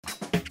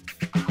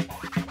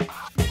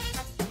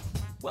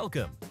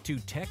Welcome to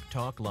Tech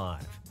Talk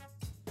Live,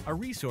 a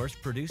resource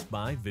produced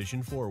by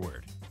Vision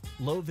Forward.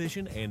 Low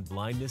vision and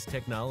blindness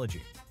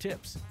technology,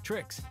 tips,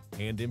 tricks,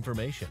 and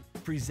information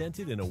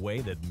presented in a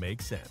way that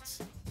makes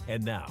sense.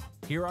 And now,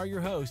 here are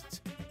your hosts,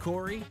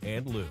 Corey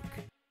and Luke.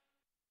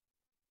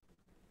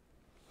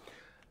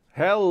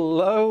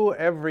 Hello,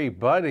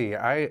 everybody.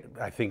 I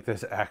think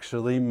this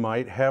actually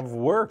might have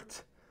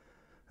worked.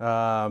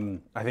 I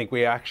think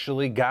we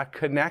actually got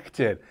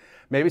connected.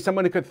 Maybe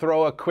someone could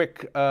throw a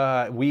quick,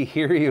 we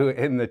hear you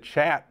in the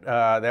chat.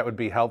 That would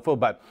be helpful.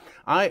 But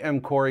I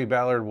am Corey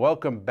Ballard.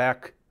 Welcome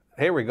back.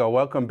 Here we go.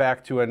 Welcome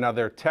back to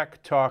another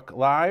Tech Talk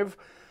Live.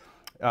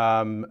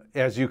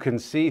 As you can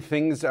see,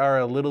 things are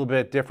a little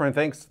bit different.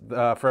 Thanks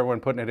for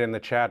everyone putting it in the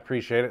chat.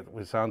 Appreciate it.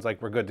 It sounds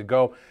like we're good to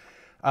go.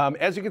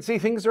 As you can see,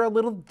 things are a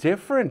little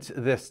different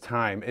this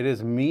time. It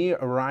is me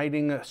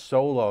riding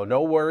solo.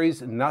 No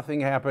worries.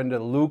 Nothing happened to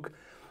Luke.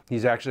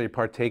 He's actually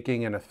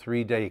partaking in a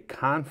 3-day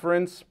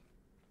conference,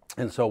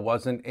 and so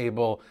wasn't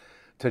able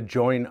to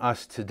join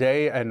us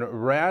today. And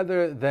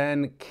rather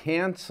than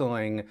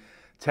canceling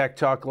Tech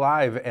Talk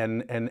Live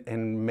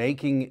and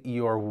making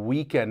your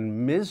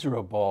weekend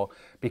miserable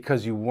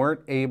because you weren't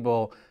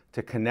able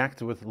to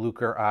connect with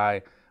Luke or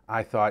I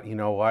thought, you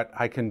know what,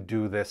 I can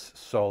do this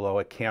solo.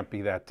 It can't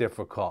be that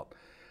difficult.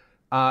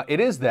 It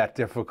is that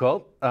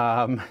difficult.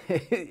 There's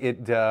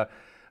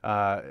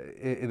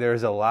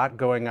a lot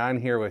going on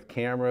here with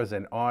cameras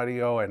and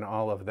audio and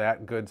all of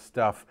that good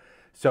stuff.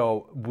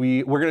 So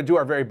we're going to do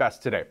our very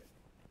best today.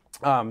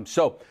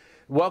 So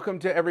welcome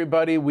to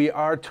everybody. We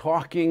are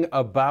talking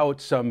about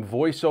some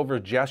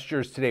voiceover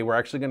gestures today. We're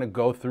actually going to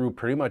go through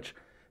pretty much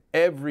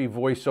every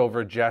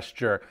voiceover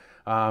gesture.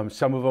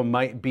 Some of them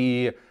might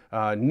be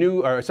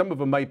new, or some of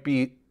them might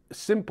be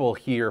simple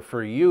here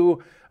for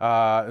you.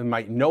 You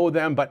might know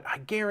them, but I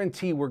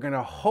guarantee we're going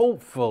to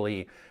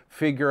hopefully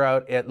figure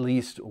out at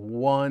least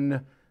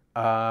one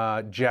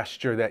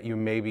gesture that you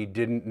maybe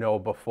didn't know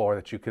before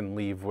that you can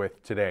leave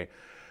with today.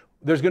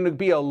 There's going to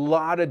be a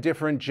lot of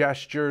different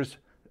gestures.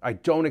 I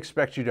don't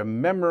expect you to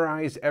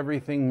memorize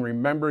everything.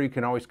 Remember, you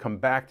can always come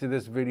back to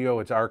this video.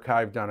 It's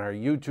archived on our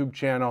YouTube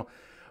channel,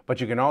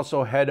 but you can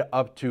also head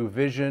up to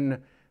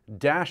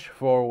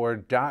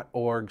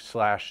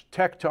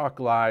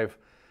vision-forward.org/techtalklive.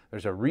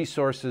 There's a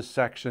resources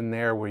section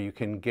there where you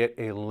can get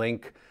a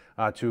link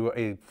to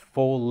a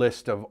full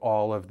list of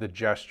all of the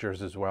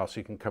gestures as well,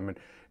 so you can come and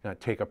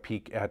take a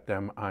peek at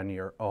them on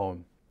your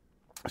own.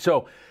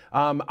 So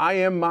I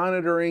am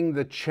monitoring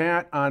the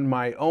chat on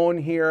my own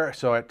here,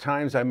 so at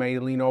times I may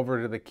lean over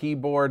to the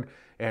keyboard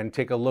and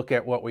take a look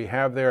at what we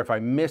have there. If I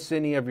miss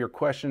any of your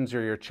questions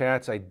or your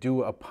chats, I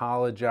do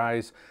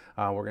apologize.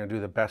 We're going to do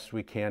the best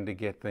we can to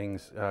get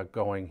things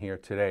going here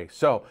today.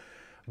 So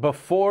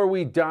before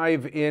we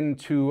dive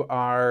into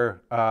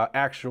our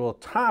actual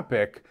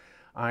topic,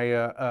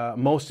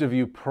 most of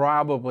you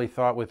probably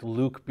thought with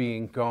Luke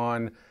being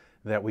gone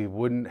that we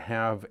wouldn't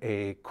have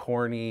a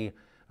corny,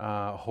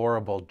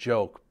 horrible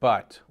joke,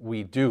 but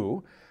we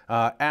do.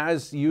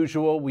 As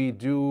usual, we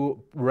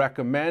do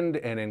recommend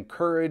and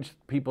encourage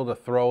people to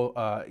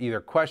throw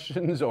either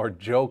questions or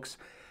jokes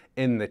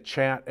in the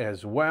chat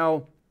as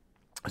well.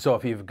 So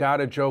if you've got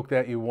a joke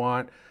that you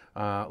want,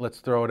 let's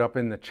throw it up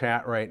in the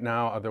chat right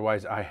now.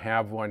 Otherwise, I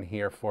have one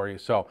here for you.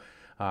 So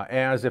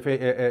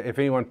if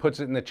anyone puts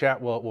it in the chat,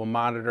 we'll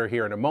monitor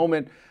here in a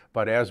moment.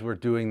 But as we're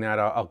doing that,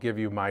 I'll give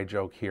you my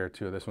joke here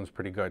too. This one's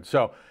pretty good.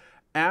 So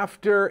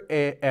after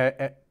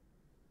I'm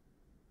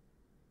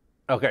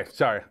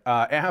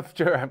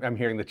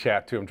hearing the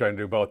chat too. I'm trying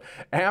to do both.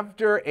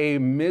 After a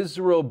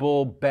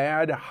miserable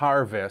bad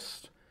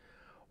harvest,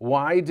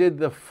 why did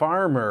the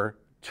farmer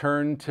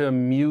turn to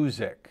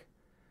music?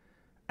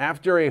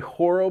 After a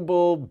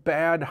horrible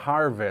bad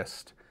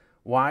harvest,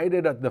 why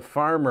did the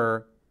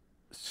farmer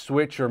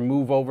switch or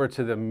move over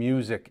to the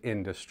music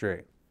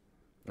industry?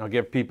 I'll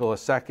give people a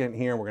second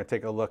here. We're going to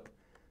take a look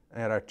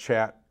at our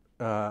chat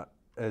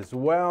as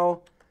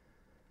well.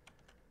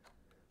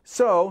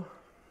 So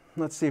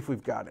let's see if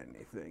we've got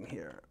anything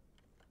here.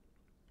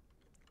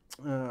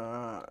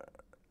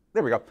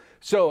 There we go.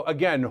 So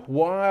again,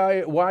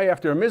 why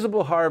after a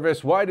miserable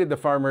harvest, why did the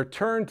farmer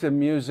turn to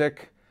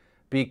music?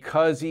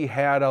 Because he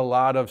had a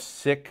lot of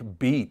sick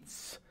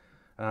beats.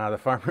 The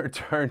farmer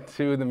turned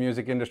to the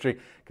music industry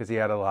because he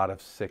had a lot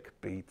of sick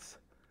beats.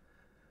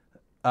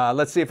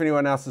 Let's see if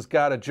anyone else has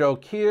got a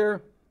joke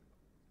here.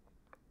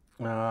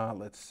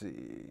 Let's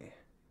see.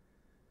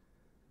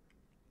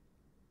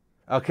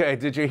 Okay,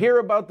 did you hear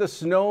about the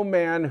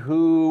snowman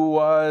who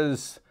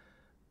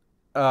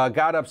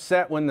got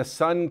upset when the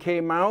sun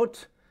came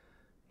out?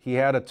 He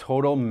had a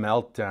total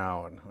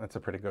meltdown. That's a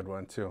pretty good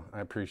one too.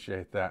 I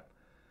appreciate that.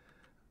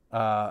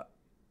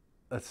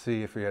 Let's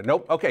see if we had,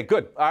 nope. Okay,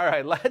 good. All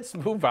right, let's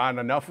move on.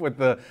 Enough with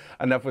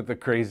the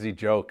crazy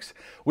jokes.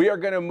 We are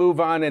going to move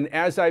on, and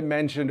as I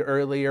mentioned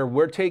earlier,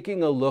 we're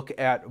taking a look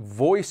at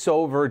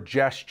voiceover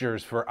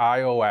gestures for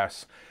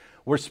iOS.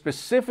 We're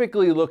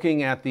specifically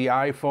looking at the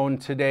iPhone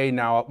today.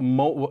 Now,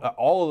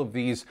 all of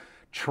these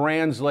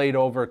translate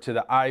over to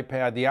the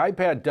iPad. The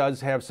iPad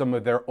does have some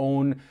of their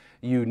own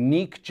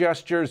unique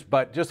gestures,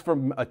 but just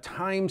from a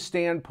time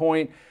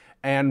standpoint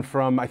and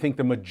from, I think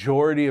the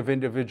majority of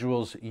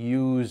individuals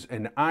use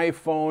an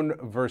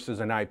iPhone versus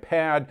an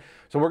iPad.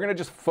 So we're gonna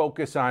just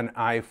focus on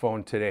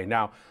iPhone today.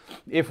 Now,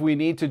 if we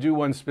need to do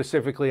one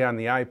specifically on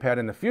the iPad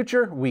in the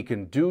future, we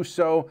can do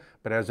so.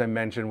 But as I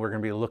mentioned, we're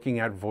gonna be looking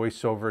at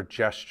voiceover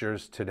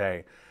gestures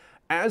today.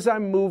 As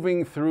I'm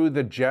moving through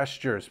the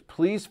gestures,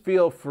 please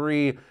feel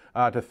free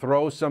to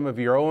throw some of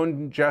your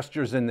own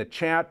gestures in the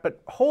chat,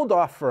 but hold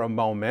off for a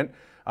moment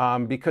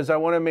because I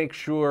want to make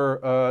sure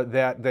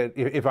that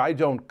if I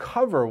don't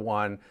cover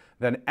one,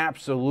 then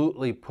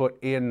absolutely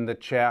put in the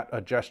chat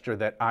a gesture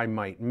that I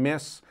might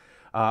miss.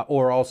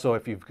 Or also,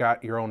 if you've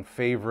got your own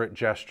favorite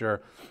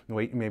gesture,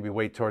 maybe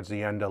wait towards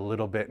the end a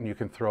little bit and you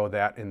can throw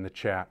that in the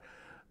chat.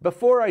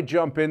 Before I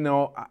jump in,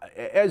 though,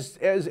 as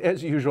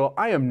usual,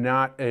 I am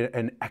not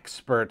an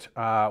expert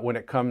when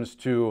it comes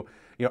to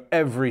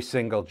every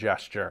single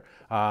gesture.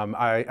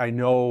 I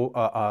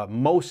know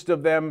most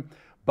of them,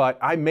 but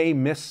I may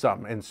miss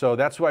some, and so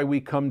that's why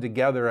we come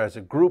together as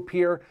a group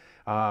here,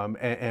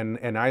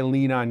 and I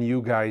lean on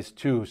you guys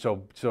too.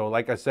 So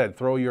like I said,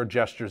 throw your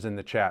gestures in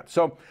the chat.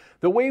 So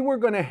the way we're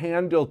going to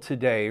handle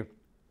today,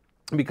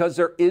 because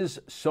there is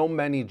so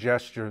many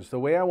gestures, the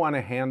way I want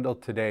to handle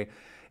today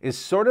is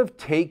sort of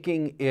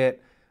taking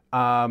it,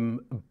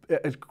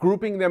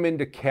 grouping them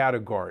into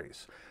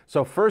categories.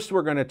 So first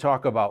we're going to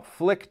talk about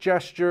flick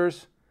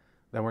gestures,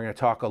 then we're going to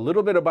talk a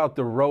little bit about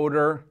the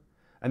rotor,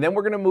 and then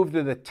we're going to move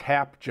to the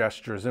tap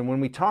gestures. And when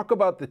we talk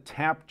about the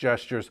tap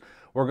gestures,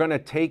 we're going to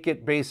take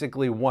it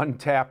basically one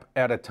tap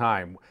at a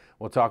time.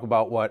 We'll talk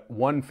about what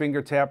one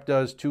finger tap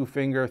does, two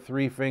finger,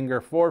 three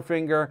finger, four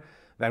finger.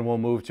 Then we'll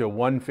move to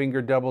one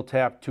finger double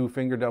tap, two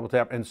finger double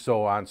tap, and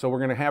so on. So we're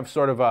going to have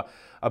sort of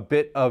a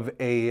bit of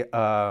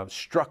a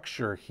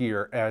structure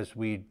here as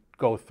we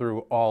go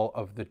through all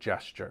of the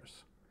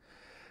gestures.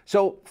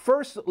 So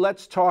first,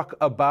 let's talk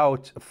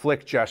about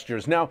flick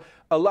gestures. Now,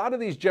 a lot of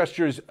these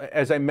gestures,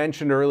 as I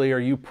mentioned earlier,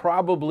 you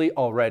probably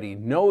already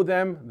know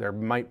them. They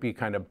might be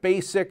kind of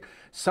basic.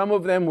 Some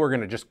of them we're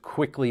going to just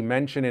quickly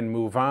mention and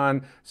move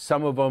on.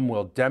 Some of them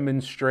we'll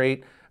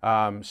demonstrate.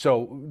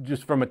 So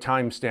just from a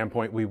time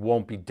standpoint, we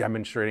won't be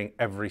demonstrating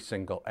every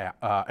single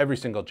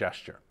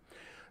gesture.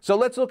 So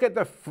let's look at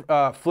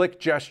the flick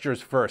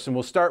gestures first, and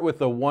we'll start with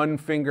the one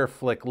finger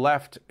flick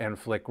left and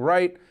flick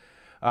right.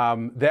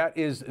 That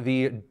is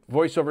the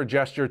voiceover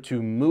gesture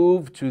to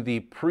move to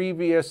the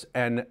previous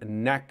and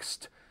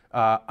next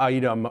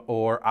item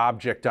or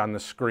object on the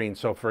screen.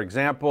 So for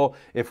example,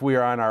 if we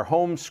are on our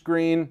home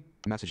screen,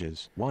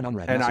 messages, one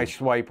unread and message. I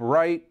swipe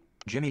right,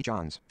 Jimmy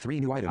John's, 3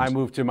 new items. I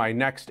move to my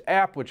next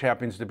app, which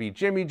happens to be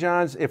Jimmy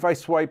John's. If I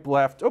swipe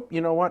left, oh,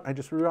 you know what? I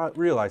just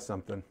realized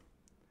something.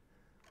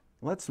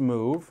 Let's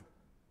move.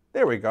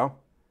 There we go.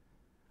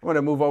 I'm going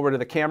to move over to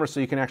the camera so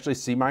you can actually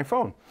see my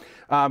phone.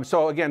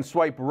 So again,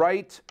 swipe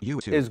right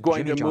YouTube, is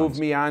going Jimmy to move John's.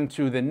 me on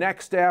to the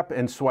next app,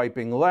 and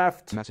swiping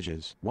left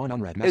Messages, one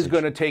unread message. is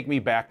going to take me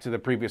back to the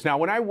previous. Now,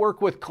 when I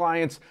work with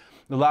clients,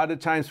 a lot of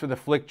times for the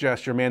flick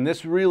gesture, man,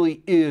 this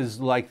really is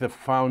like the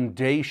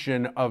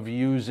foundation of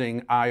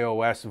using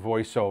iOS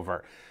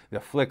voiceover. The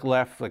flick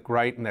left, flick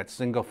right, and that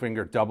single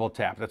finger double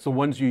tap. That's the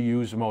ones you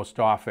use most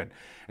often.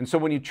 And so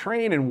when you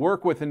train and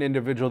work with an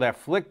individual, that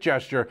flick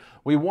gesture,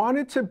 we want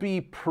it to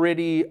be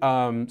pretty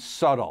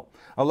subtle.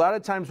 A lot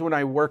of times when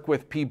I work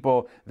with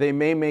people, they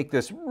may make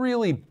this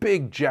really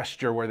big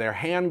gesture where their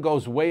hand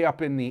goes way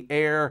up in the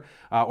air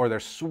or they're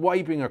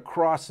swiping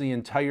across the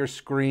entire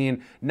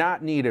screen.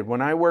 Not needed.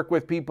 When I work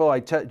with people,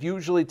 I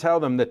usually tell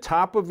them the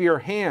top of your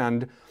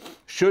hand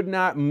should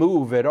not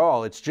move at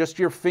all. It's just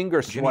your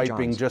finger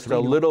swiping just a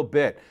little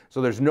bit. So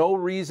there's no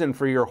reason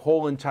for your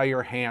whole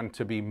entire hand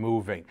to be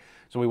moving.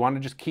 So we want to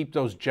just keep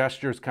those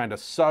gestures kind of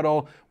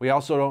subtle. We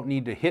also don't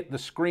need to hit the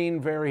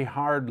screen very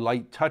hard.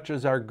 Light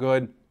touches are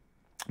good.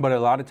 But a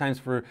lot of times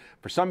for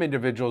some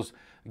individuals,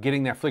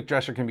 getting that flick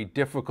gesture can be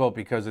difficult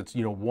because it's,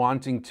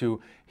 wanting to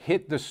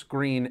hit the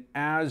screen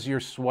as you're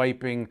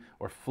swiping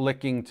or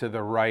flicking to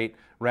the right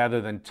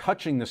rather than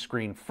touching the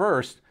screen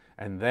first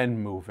and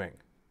then moving.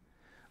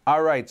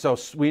 All right, so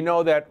we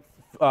know that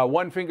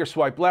one finger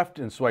swipe left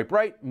and swipe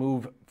right,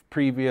 move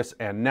previous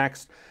and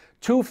next.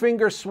 Two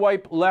finger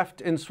swipe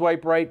left and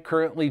swipe right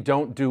currently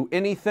don't do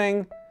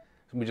anything.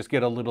 We just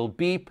get a little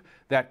beep.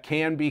 That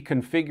can be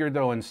configured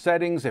though in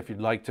settings if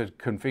you'd like to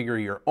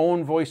configure your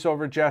own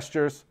voiceover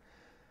gestures.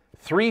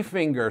 Three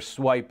finger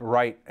swipe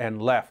right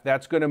and left.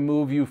 That's going to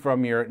move you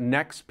from your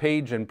next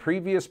page and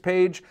previous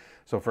page.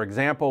 So for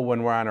example,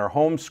 when we're on our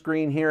home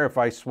screen here, if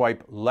I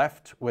swipe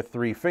left with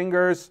three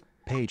fingers,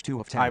 page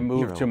 2 of 10. I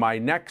move to my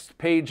next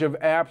page of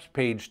apps,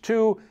 page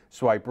 2,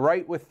 swipe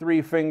right with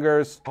three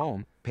fingers.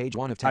 Home, page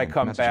 1 of 10. I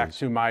come messages. back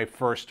to my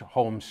first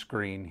home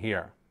screen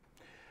here.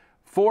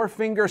 Four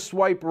finger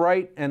swipe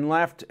right and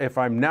left. If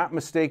I'm not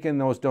mistaken,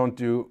 those don't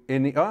do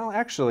any. Well,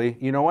 actually,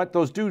 you know what?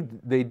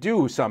 They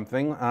do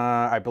something,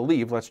 I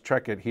believe. Let's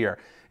check it here.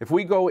 If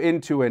we go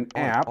into an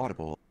app,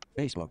 Audible,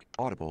 Facebook,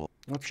 Audible.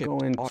 Let's Shipped, go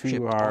into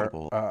shipped, our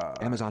Audible,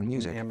 Amazon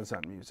Music.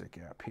 Amazon Music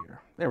app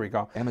here. There we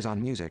go.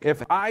 Amazon Music.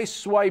 If I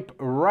swipe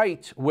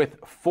right with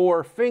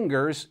 4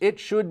 fingers, it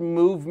should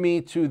move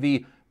me to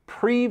the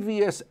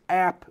previous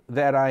app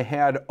that I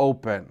had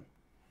open.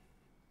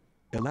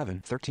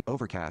 11:13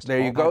 Overcast. There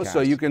you all go. So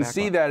podcasts, you can back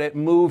see button. that it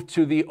moved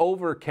to the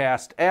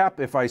Overcast app.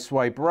 If I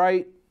swipe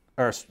right,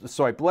 or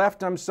swipe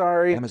left, I'm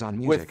sorry, Amazon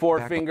Music, with 4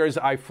 back fingers,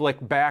 I flick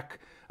back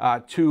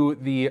to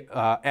the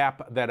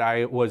app that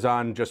I was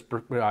on just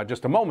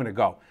a moment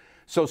ago.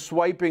 So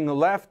swiping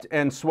left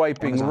and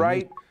swiping Amazon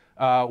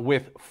right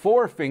with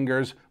 4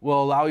 fingers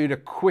will allow you to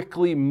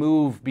quickly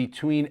move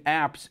between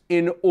apps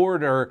in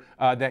order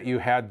that you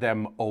had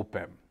them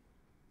open.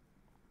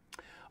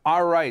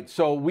 All right,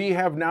 so we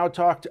have now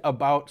talked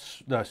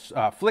about the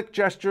flick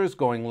gestures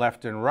going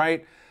left and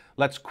right.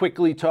 Let's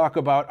quickly talk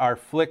about our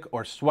flick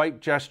or swipe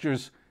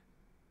gestures.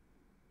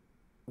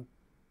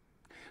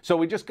 So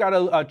we just got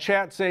a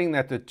chat saying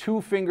that the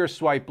 2-finger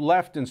swipe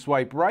left and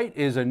swipe right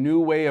is a new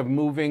way of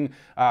moving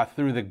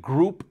through the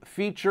group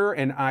feature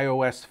in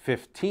iOS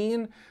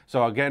 15.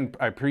 So again,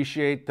 I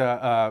appreciate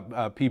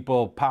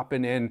people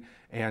popping in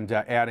and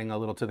adding a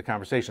little to the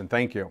conversation.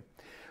 Thank you.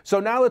 So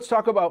now let's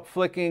talk about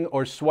flicking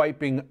or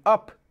swiping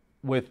up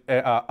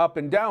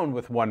and down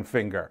with 1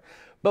 finger.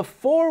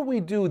 Before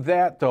we do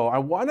that though, I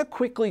want to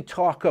quickly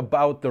talk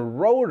about the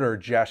rotor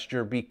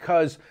gesture,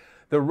 because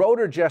the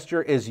rotor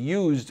gesture is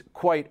used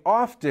quite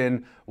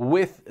often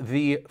with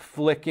the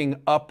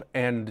flicking up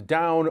and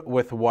down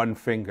with 1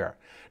 finger.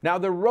 Now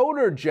the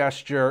rotor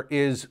gesture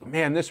is,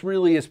 man, this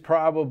really is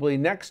probably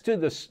next to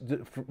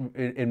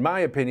in my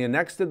opinion,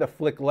 next to the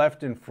flick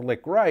left and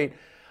flick right,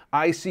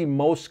 I see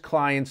most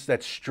clients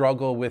that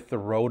struggle with the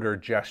rotor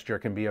gesture. It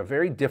can be a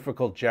very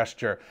difficult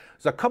gesture.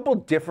 There's a couple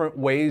different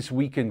ways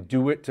we can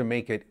do it to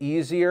make it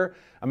easier.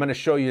 I'm going to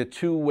show you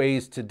 2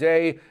 ways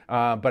today,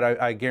 but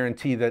I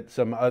guarantee that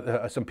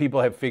some people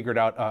have figured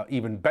out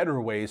even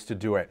better ways to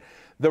do it.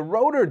 The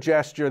rotor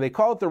gesture, they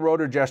call it the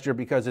rotor gesture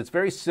because it's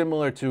very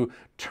similar to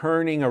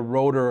turning a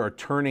rotor or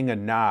turning a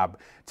knob.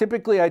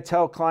 Typically, I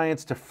tell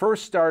clients to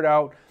first start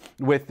out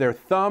with their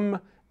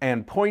thumb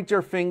and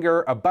pointer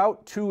finger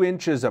about 2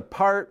 inches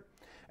apart,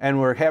 and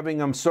we're having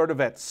them sort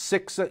of at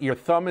 6, your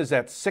thumb is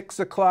at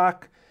 6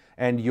 o'clock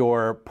and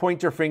your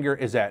pointer finger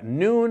is at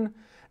noon,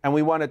 and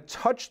we want to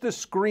touch the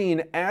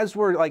screen as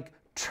we're like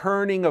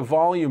turning a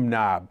volume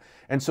knob.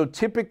 And so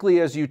typically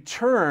as you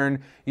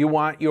turn, you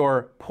want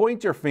your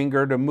pointer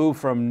finger to move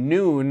from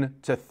noon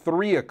to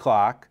 3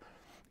 o'clock,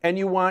 and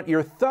you want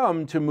your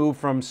thumb to move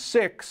from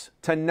 6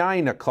 to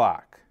 9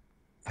 o'clock.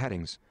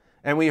 Headings.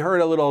 And we heard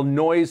a little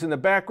noise in the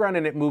background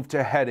and it moved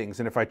to headings.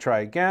 And if I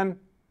try again.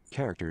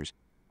 Characters.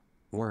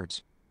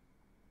 Words.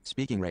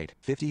 Speaking rate,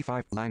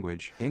 55.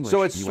 Language, English,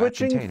 So it's US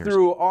switching containers.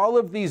 through all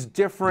of these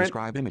different.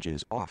 Describe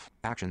images, off.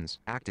 Actions,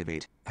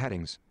 activate.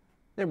 Headings.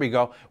 There we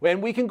go.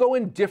 And we can go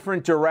in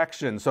different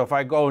directions. So if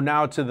I go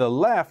now to the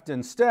left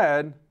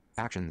instead.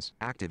 Actions,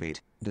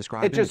 activate.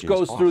 Describe It just images,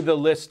 goes off. through the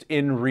list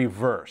in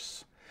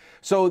reverse.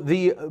 So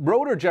the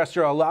rotor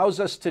gesture allows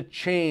us to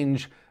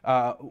change,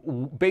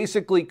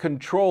 basically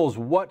controls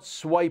what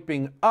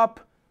swiping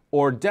up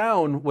or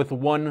down with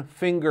 1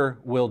 finger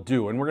will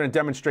do. And we're going to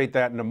demonstrate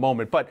that in a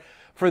moment. But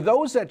for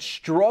those that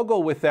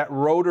struggle with that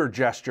rotor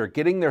gesture,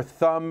 getting their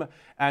thumb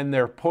and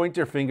their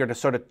pointer finger to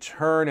sort of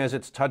turn as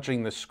it's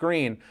touching the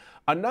screen,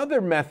 another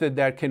method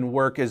that can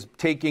work is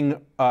taking,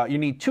 you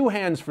need 2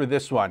 hands for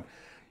this one.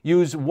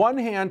 Use 1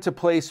 hand to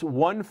place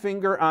 1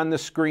 finger on the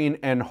screen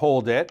and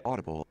hold it.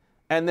 Audible.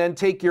 And then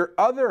take your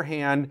other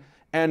hand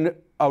and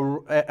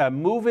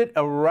move it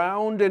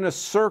around in a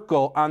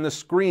circle on the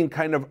screen,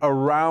 kind of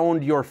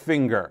around your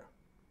finger.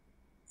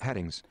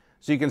 Headings.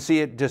 So you can see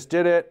it just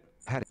did it.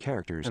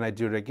 Characters. And I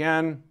do it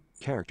again.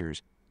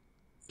 Characters.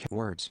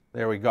 Words.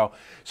 There we go.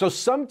 So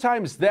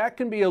sometimes that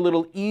can be a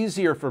little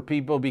easier for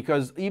people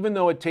because even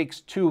though it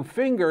takes 2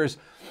 fingers,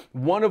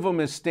 one of them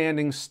is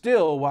standing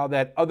still while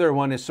that other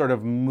one is sort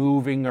of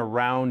moving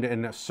around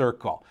in a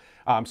circle.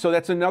 So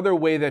that's another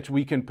way that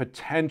we can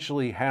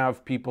potentially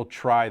have people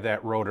try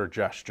that rotor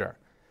gesture.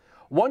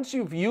 Once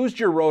you've used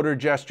your rotor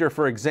gesture,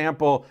 for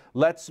example,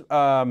 let's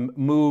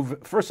move.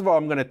 First of all,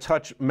 I'm going to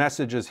touch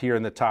messages here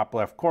in the top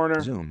left corner.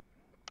 Zoom.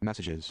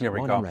 Messages. Here we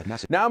 1 go. unread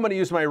message. Now I'm going to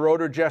use my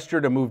rotor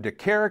gesture to move to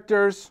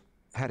characters.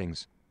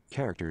 Headings.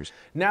 Characters.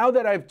 Now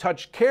that I've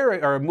touched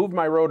or moved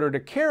my rotor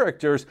to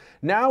characters,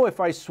 now if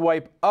I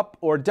swipe up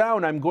or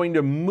down, I'm going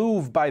to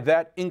move by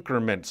that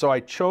increment. So I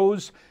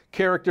chose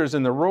characters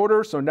in the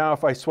rotor. So now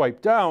if I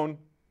swipe down,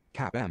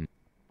 Cap M.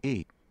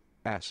 E.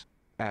 S.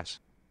 S.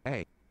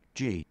 A.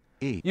 G.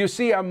 E. you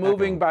see I'm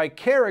moving by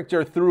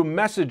character through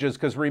messages,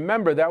 because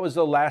remember, that was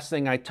the last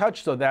thing I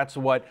touched, so that's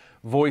what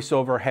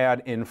VoiceOver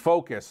had in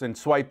focus. And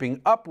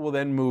swiping up will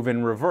then move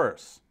in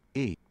reverse.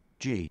 E.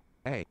 G.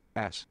 A.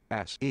 S.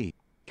 S. E.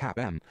 Cap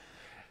M.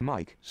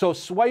 Mic. So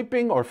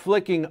swiping or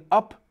flicking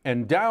up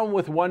and down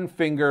with 1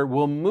 finger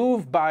will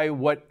move by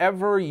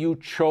whatever you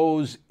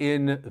chose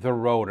in the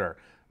rotor.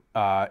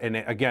 And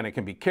again, it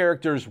can be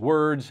characters,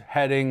 words,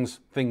 headings,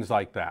 things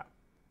like that.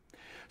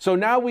 So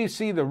now we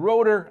see the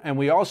rotor, and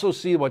we also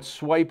see what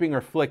swiping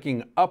or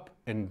flicking up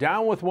and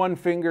down with one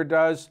finger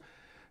does.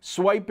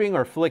 Swiping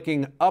or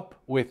flicking up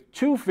with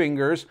two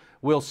fingers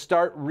will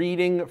start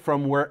reading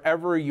from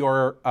wherever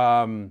your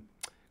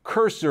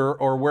cursor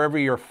or wherever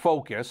you're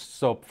focused.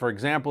 So for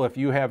example, if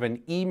you have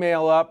an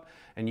email up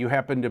and you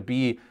happen to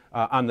be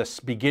on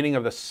the beginning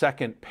of the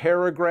second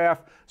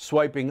paragraph,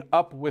 swiping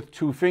up with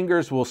two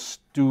fingers will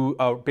do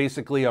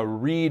basically a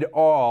read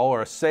all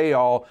or a say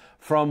all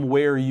from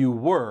where you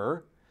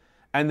were.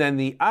 And then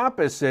the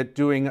opposite,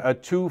 doing a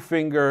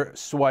two-finger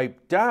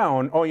swipe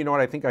down. Oh, you know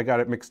what? I think I got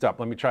it mixed up.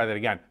 Let me try that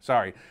again.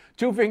 Sorry.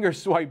 Two-finger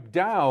swipe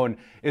down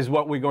is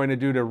what we're going to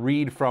do to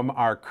read from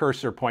our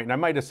cursor point. And I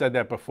might have said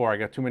that before. I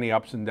got too many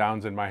ups and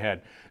downs in my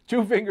head.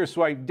 Two-finger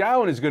swipe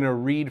down is going to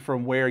read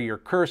from where your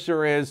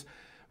cursor is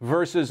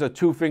versus a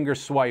two-finger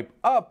swipe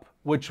up,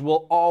 which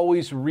will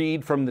always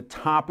read from the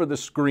top of the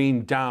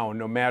screen down,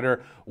 no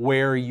matter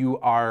where you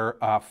are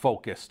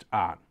focused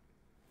on.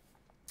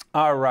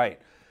 All right.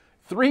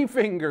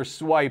 Three-finger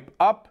swipe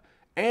up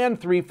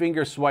and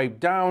three-finger swipe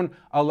down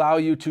allow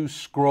you to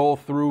scroll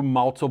through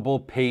multiple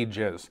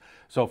pages.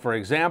 So for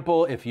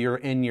example, if you're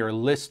in your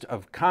list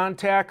of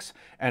contacts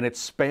and it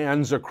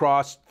spans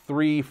across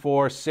 3,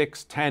 4,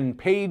 6, 10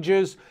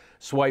 pages,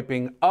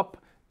 swiping up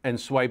and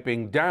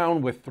swiping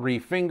down with three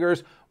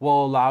fingers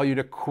will allow you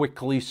to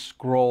quickly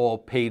scroll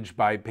page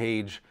by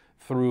page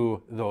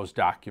through those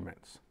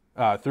documents,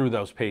 through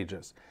those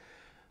pages.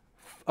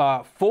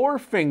 Four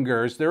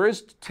fingers, there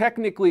is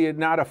technically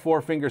not a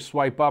four-finger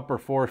swipe up or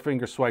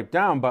four-finger swipe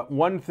down, but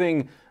one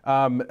thing,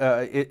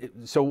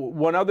 so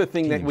one other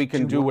thing that we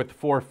can do with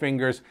four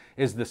fingers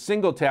is the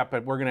single tap,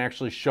 but we're going to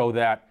actually show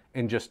that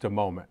in just a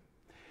moment.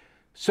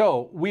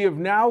 So we have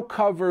now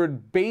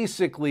covered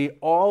basically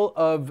all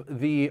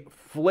of the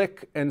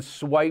flick and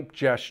swipe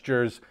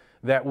gestures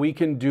that we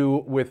can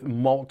do with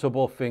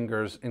multiple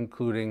fingers,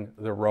 including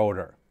the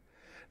rotor.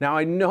 Now,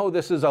 I know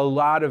this is a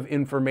lot of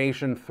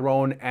information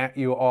thrown at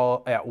you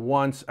all at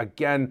once.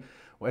 Again,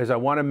 as I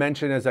want to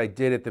mention, as I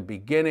did at the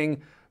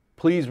beginning,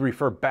 please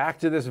refer back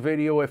to this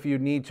video if you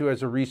need to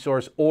as a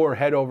resource, or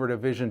head over to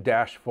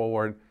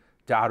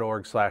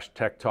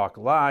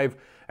vision-forward.org/techtalklive,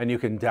 and you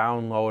can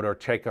download or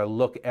take a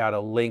look at a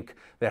link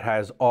that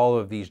has all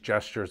of these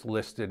gestures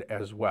listed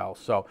as well.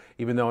 So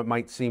even though it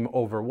might seem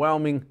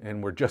overwhelming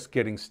and we're just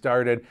getting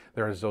started,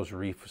 there's those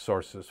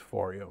resources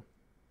for you.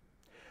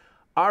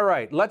 All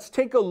right, let's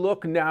take a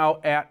look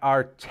now at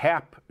our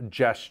tap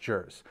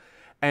gestures.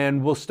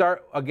 And we'll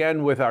start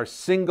again with our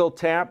single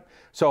tap.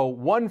 So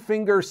one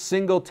finger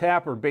single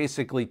tap, or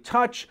basically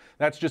touch,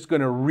 that's just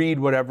going to read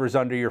whatever's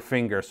under your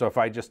finger. So if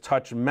I just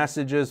touch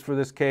messages for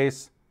this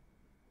case.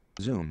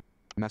 Zoom.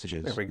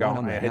 Messages. There we go.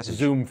 I hit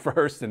zoom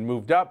first and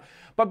moved up.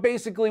 But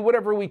basically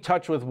whatever we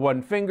touch with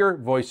one finger,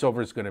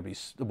 VoiceOver is going to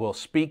will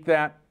speak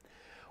that.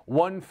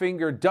 One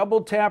finger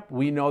double tap,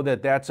 we know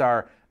that that's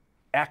our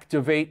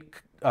activate.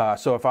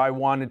 So if I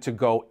wanted to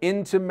go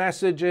into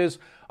messages,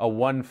 a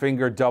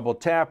one-finger double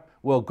tap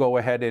will go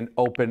ahead and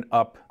open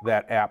up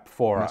that app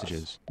for us.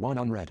 Messages. One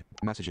unread.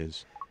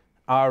 Messages.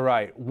 All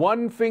right.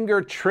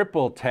 One-finger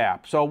triple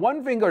tap. So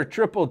one-finger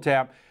triple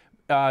tap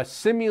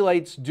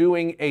simulates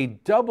doing a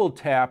double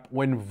tap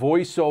when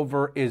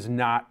VoiceOver is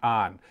not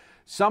on.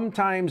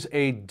 Sometimes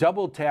a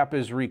double tap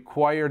is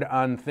required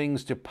on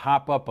things to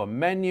pop up a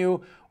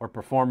menu or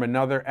perform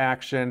another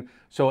action.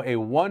 So a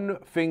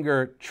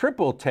one-finger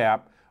triple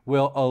tap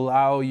will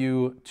allow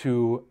you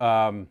to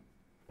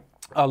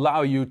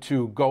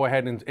go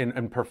ahead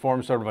and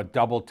perform sort of a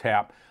double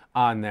tap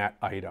on that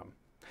item.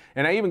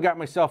 And I even got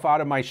myself out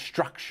of my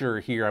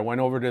structure here. I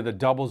went over to the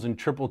doubles and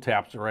triple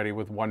taps already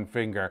with one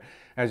finger.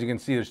 As you can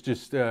see, it's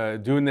just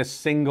doing this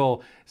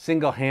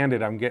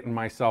single-handed. I'm getting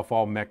myself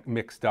all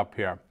mixed up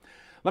here.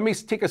 Let me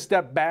take a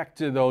step back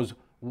to those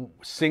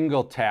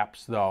single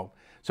taps though.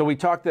 So we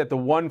talked that the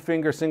one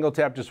finger single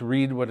tap, just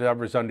read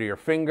whatever's under your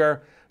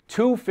finger.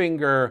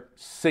 Two-finger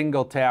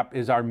single tap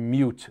is our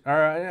mute,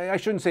 or I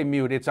shouldn't say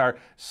mute, it's our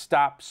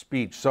stop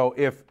speech. So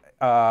if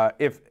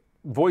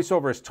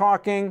VoiceOver is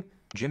talking,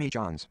 Jimmy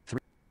John's,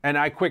 and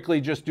I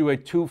quickly just do a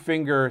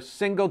two-finger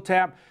single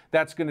tap,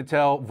 that's going to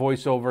tell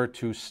VoiceOver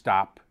to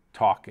stop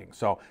talking.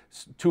 So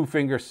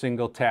two-finger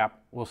single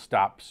tap will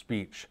stop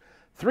speech.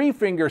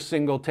 Three-finger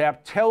single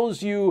tap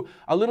tells you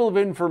a little of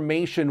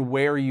information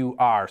where you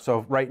are.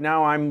 So right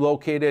now I'm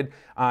located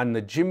on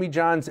the Jimmy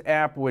John's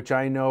app, which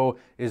I know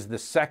is the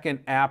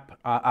second app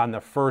on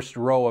the first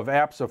row of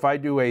apps. So if I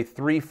do a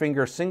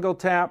three-finger single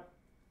tap.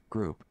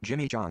 Group,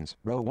 Jimmy John's,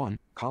 row 1,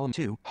 column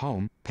 2,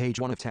 home, page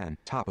 1 of 10,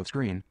 top of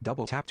screen,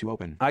 double tap to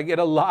open. I get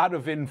a lot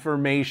of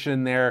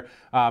information there,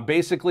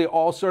 basically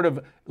all sort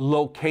of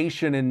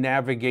location and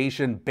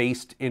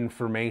navigation-based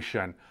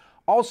information.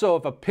 Also,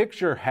 if a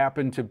picture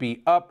happened to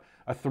be up,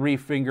 a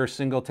three-finger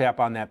single tap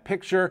on that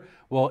picture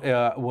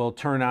will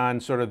turn on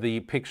sort of the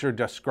picture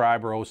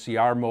describe or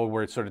OCR mode,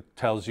 where it sort of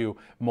tells you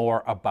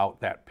more about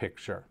that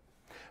picture.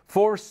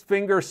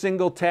 Four-finger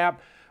single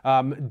tap.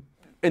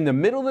 In the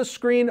middle of the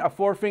screen, a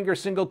four-finger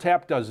single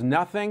tap does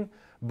nothing,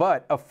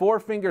 but a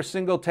 4-finger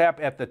single tap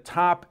at the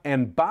top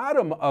and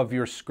bottom of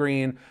your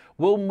screen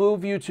will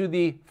move you to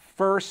the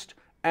first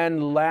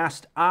and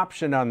last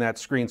option on that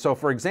screen. So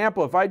for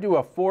example, if I do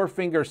a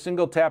 4-finger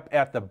single tap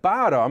at the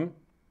bottom,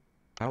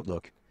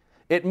 Outlook.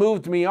 it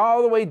moved me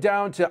all the way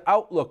down to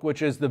Outlook,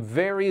 which is the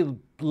very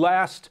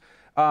last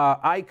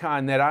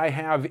icon that I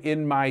have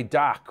in my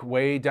dock,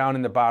 way down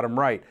in the bottom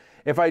right.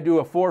 If I do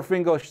a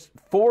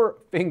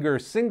 4-finger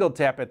single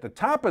tap at the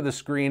top of the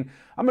screen,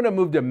 I'm going to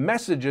move to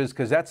Messages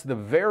because that's the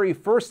very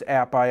first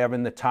app I have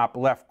in the top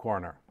left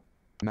corner.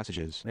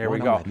 Messages. There we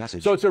One go. unread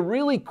message. So it's a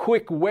really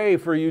quick way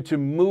for you to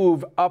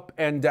move up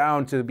and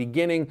down to the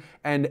beginning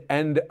and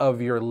end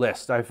of your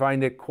list. I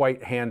find it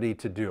quite handy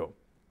to do.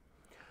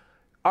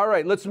 All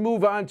right, let's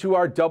move on to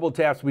our double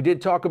taps. We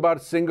did talk about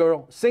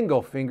a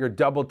single finger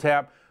double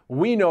tap.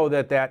 We know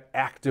that that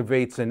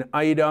activates an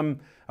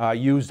item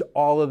used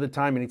all of the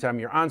time. Anytime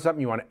you're on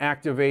something, you want to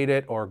activate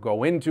it or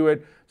go into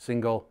it,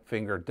 single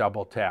finger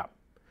double tap.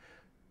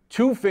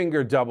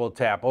 2-finger double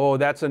tap. Oh,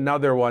 that's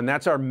another one.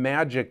 That's our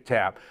magic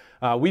tap.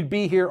 We'd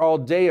be here all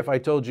day if I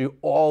told you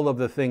all of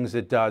the things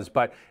it does,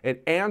 but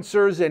it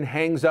answers and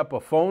hangs up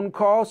a phone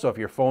call. So if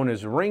your phone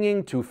is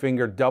ringing,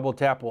 2-finger double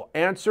tap will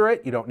answer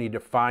it. You don't need to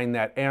find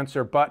that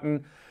answer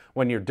button.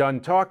 When you're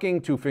done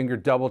talking, 2-finger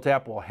double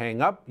tap will hang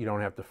up. You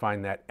don't have to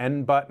find that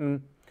end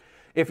button.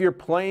 If you're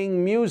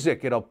playing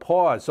music, it'll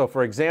pause. So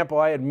for example,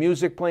 I had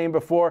music playing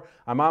before.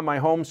 I'm on my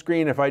home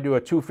screen. If I do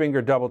a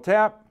 2-finger double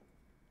tap,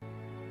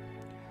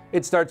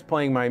 it starts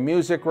playing my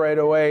music right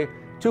away.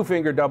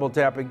 2-finger double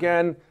tap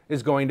again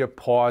is going to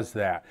pause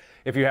that.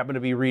 If you happen to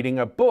be reading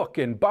a book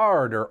in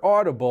Bard or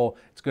Audible,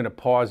 it's going to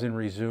pause and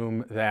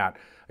resume that.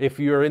 If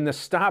you're in the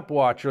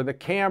stopwatch or the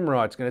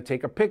camera, it's going to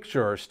take a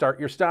picture or start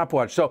your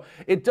stopwatch. So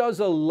it does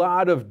a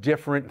lot of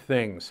different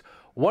things.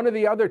 One of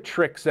the other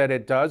tricks that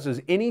it does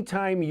is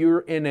anytime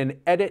you're in an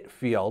edit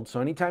field, so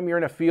anytime you're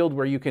in a field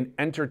where you can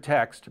enter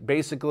text,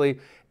 basically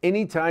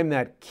anytime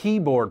that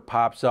keyboard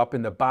pops up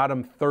in the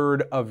bottom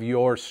third of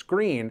your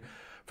screen,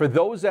 for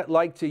those that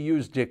like to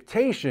use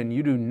dictation,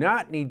 you do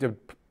not need to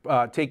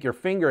take your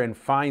finger and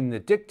find the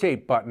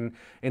dictate button.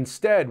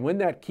 Instead, when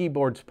that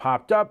keyboard's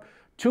popped up,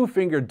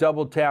 2-finger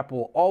double tap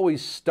will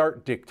always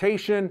start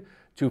dictation.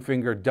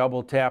 2-finger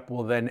double tap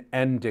will then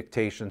end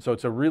dictation. So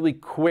it's a really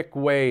quick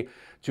way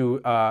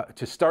to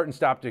start and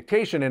stop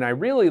dictation. And I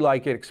really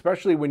like it,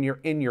 especially when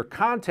you're in your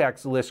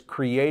contacts list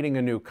creating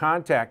a new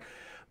contact,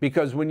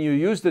 because when you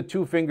use the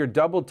 2-finger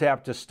double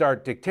tap to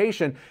start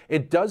dictation,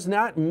 it does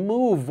not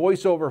move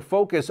VoiceOver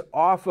Focus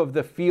off of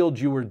the field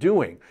you were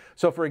doing.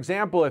 So for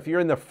example, if you're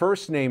in the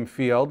first name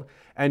field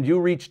and you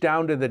reach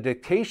down to the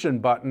dictation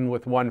button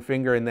with 1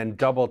 finger and then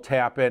double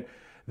tap it,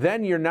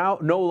 then you're now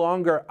no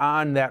longer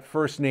on that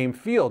first name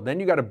field. Then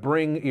you got to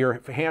bring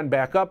your hand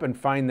back up and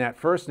find that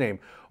first name.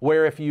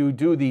 Where if you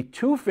do the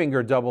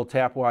 2-finger double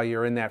tap while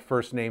you're in that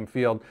first name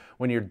field,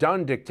 when you're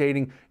done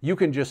dictating, you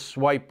can just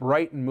swipe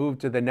right and move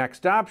to the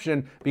next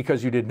option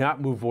because you did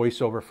not move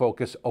VoiceOver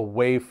Focus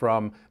away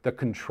from the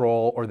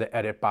control or the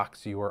edit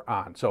box you were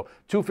on. So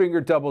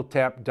 2-finger double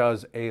tap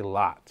does a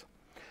lot.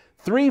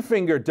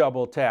 3-finger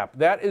double tap,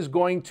 that is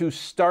going to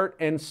start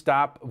and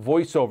stop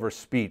VoiceOver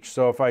speech.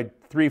 So if I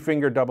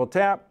 3-finger double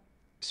tap,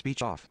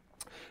 Speech off.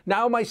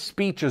 now my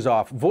speech is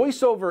off.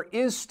 VoiceOver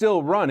is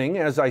still running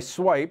as I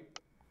swipe.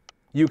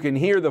 You can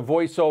hear the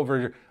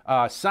VoiceOver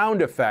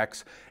sound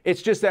effects.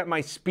 It's just that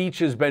my speech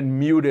has been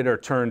muted or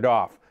turned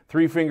off.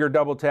 3-finger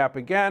double tap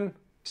again.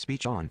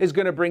 Speech on. Is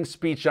going to bring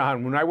speech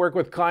on. When I work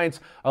with clients,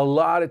 a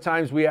lot of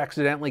times we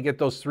accidentally get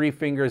those 3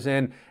 fingers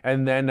in,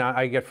 and then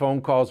I get phone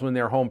calls when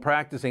they're home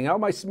practicing.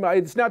 Oh,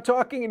 it's not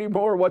talking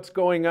anymore. What's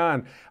going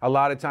on? A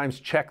lot of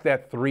times check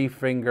that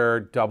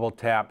 3-finger double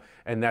tap,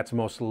 and that's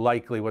most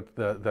likely what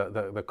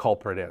the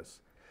culprit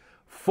is.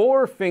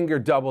 4-finger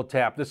double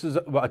tap. This is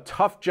a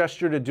tough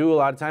gesture to do. A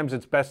lot of times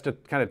it's best to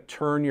kind of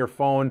turn your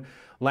phone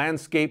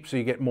landscape so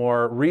you get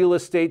more real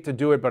estate to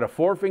do it, but a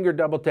 4-finger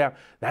double tap,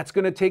 that's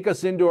going to take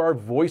us into our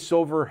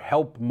VoiceOver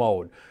help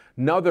mode.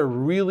 Another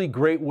really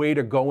great way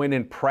to go in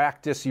and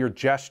practice your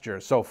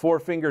gestures. So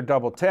 4-finger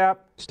double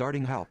tap.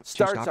 Starting help.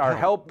 Starts our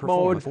help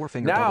mode.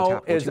 Now,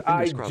 as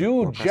I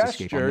do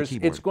gestures,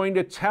 it's going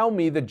to tell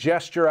me the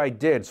gesture I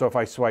did. So if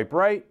I swipe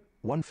right,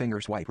 1-finger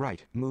swipe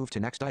right. Move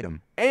to next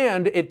item.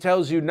 and it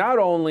tells you not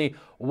only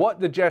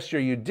what the gesture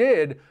you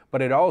did,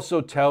 but it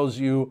also tells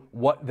you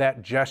what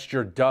that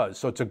gesture does.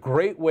 So it's a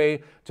great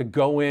way to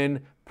go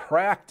in,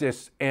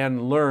 practice,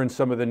 and learn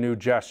some of the new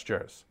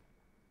gestures.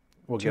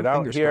 We'll get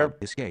out here.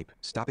 Escape.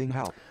 Stopping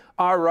help.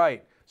 All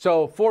right.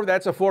 So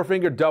that's a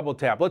 4-finger double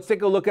tap. Let's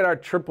take a look at our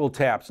triple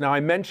taps. Now I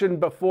mentioned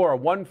before, a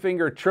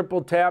 1-finger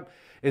triple tap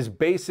is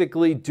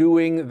basically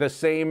doing the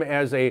same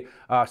as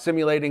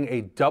simulating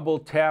a double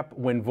tap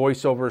when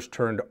VoiceOver is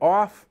turned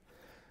off.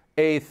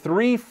 I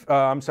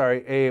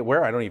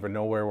don't even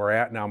know where we're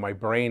at now. My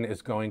brain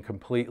is going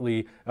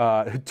completely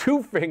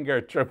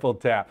 2-finger triple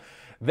tap.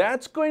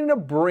 That's going to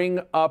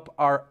bring up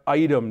our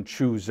item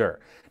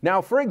chooser.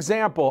 Now, for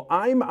example,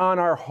 I'm on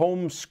our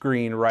home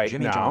screen right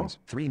Jimmy now. John's,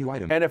 3 new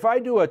items. And if I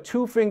do a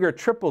 2-finger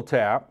triple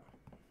tap,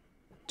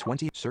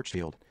 20 search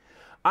field.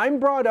 I'm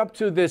brought up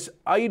to this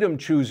item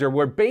chooser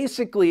where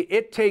basically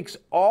it takes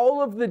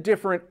all of the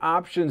different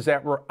options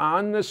that were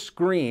on the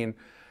screen,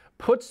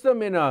 puts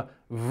them in a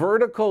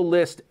vertical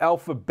list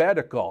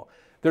alphabetical.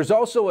 There's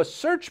also a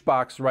search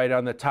box right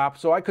on the top,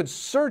 so I could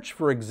search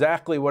for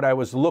exactly what I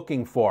was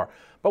looking for.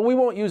 But we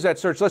won't use that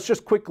search. Let's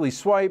just quickly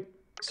swipe.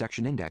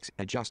 Section index,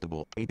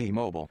 adjustable, AB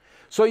mobile.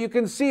 So you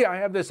can see I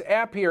have this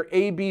app here,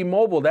 AB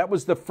Mobile. That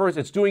was the first.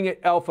 It's doing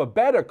it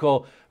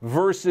alphabetical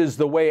versus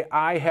the way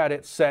I had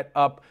it set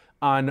up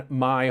on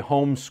my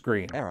home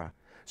screen. Error.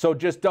 So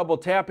just double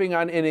tapping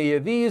on any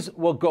of these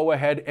will go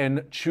ahead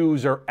and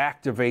choose or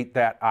activate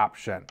that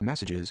option.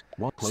 Messages.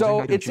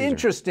 So it's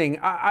interesting.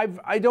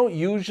 I don't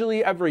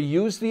usually ever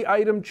use the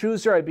item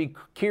chooser. I'd be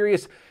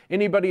curious,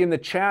 anybody in the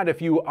chat,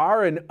 if you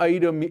are an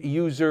item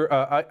user,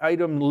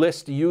 item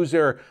list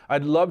user,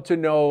 I'd love to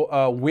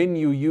know when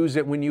you use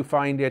it, when you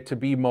find it to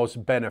be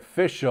most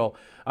beneficial.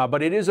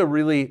 But it is a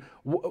really,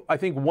 I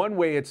think one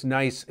way it's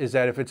nice is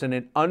that if it's in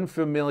an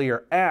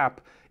unfamiliar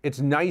app, it's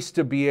nice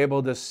to be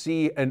able to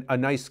see a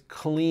nice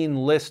clean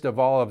list of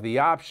all of the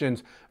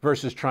options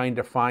versus trying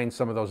to find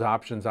some of those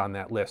options on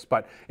that list.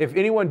 But if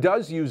anyone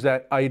does use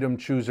that item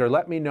chooser,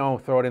 let me know,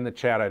 throw it in the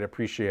chat, I'd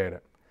appreciate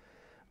it.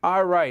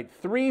 All right,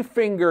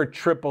 3-finger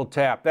triple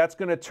tap. That's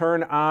gonna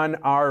turn on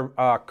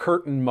our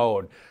curtain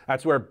mode.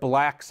 That's where it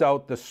blacks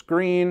out the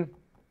screen.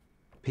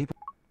 People.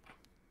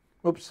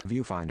 Oops.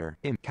 Viewfinder,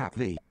 Cap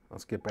V.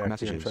 Let's get back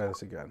here and try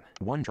this again.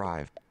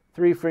 OneDrive.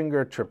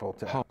 3-finger triple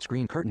tap. Home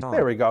screen curtain on.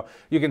 There we go.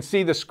 You can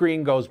see the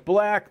screen goes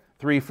black.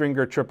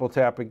 3-finger triple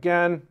tap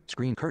again.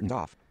 Screen curtained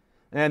off.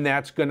 And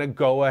that's going to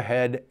go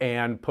ahead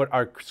and put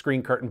our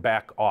screen curtain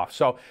back off.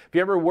 So if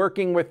you're ever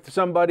working with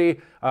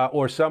somebody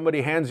or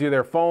somebody hands you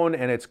their phone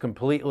and it's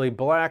completely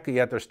black,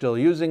 yet they're still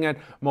using it,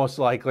 most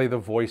likely the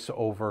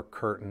voiceover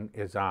curtain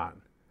is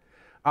on.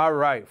 All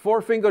right,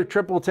 4-finger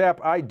triple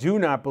tap, I do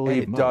not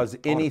believe does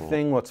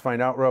anything. Let's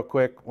find out real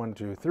quick. 1,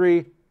 2,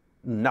 3.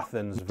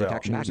 Nothing'sville.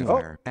 Detection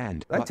magnifier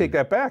and I take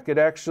that back. It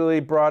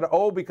actually brought,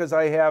 because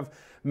I have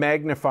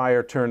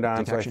magnifier turned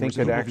on, so I think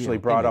it actually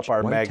brought up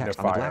our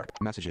magnifier.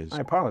 Messages.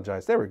 I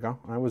apologize. There we go.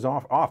 I was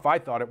off. I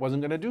thought it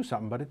wasn't going to do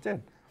something, but it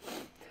did.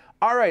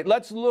 All right,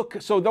 let's look.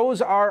 So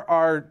those are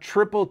our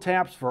triple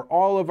taps for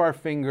all of our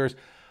fingers,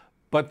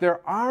 but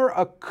there are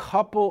a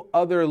couple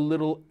other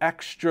little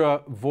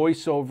extra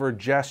voiceover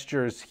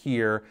gestures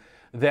here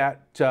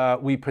that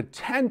we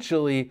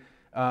potentially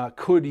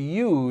could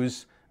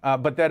use,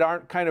 but that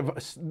aren't kind of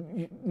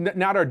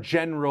not our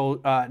general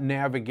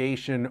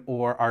navigation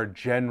or our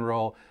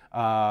general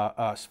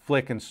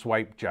flick and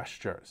swipe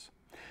gestures.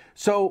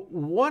 So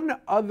one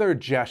other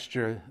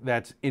gesture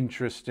that's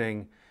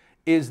interesting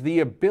is the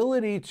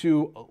ability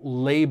to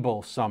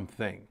label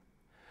something.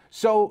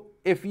 So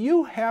if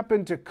you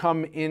happen to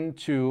come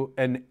into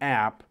an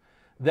app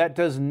that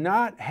does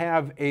not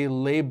have a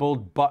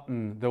labeled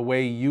button the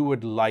way you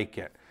would like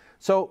it.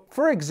 So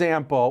for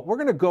example, we're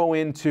going to go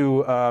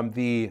into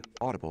the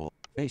Audible,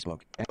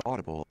 Facebook,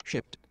 Audible,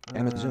 Shipped,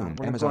 Amazon,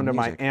 we're going to go into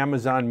my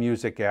Amazon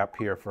Music app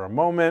here for a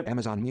moment.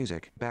 Amazon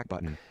Music, back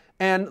button.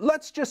 And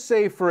let's just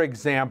say, for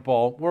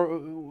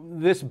example,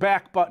 this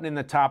back button in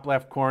the top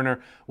left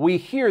corner, we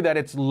hear that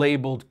it's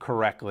labeled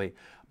correctly.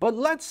 But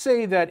let's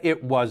say that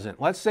it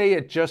wasn't. Let's say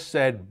it just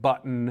said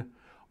button,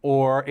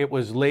 or it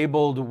was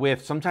labeled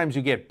with, sometimes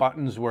you get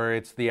buttons where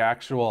it's the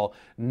actual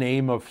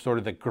name of sort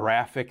of the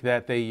graphic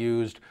that they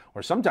used,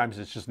 or sometimes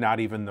it's just not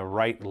even the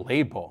right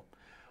label.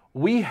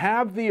 We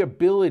have the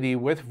ability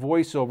with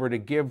VoiceOver to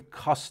give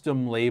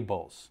custom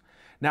labels.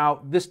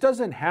 Now, this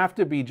doesn't have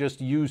to be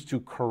just used to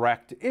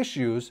correct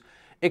issues.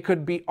 It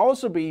could be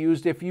also be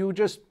used if you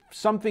just,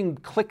 something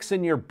clicks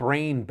in your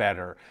brain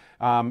better.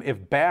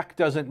 If back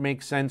doesn't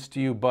make sense to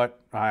you, but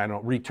I don't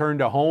know, return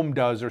to home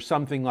does or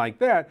something like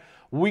that,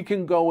 we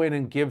can go in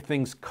and give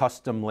things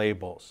custom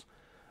labels.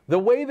 The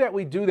way that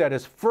we do that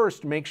is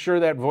first make sure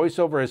that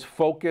VoiceOver is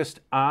focused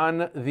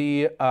on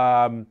the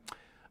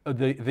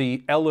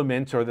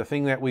element or the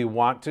thing that we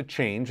want to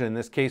change. In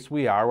this case,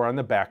 we're on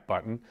the back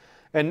button.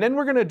 And then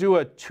we're going to do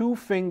a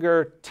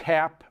 2-finger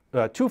tap,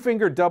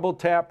 2-finger double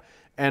tap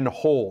and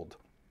hold.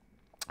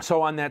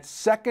 So on that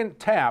second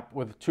tap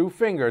with 2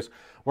 fingers,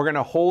 we're going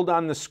to hold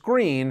on the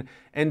screen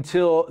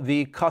until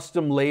the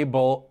custom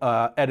label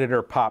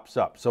editor pops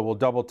up. So we'll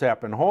double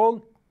tap and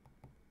hold.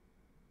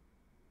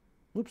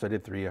 Oops, I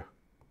did 3.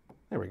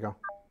 There we go.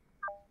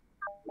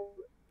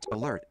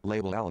 Alert,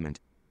 label element.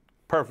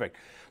 Perfect.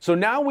 So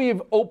now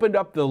we've opened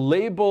up the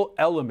label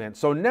element.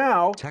 So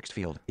now, text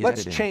field is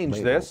let's editing, change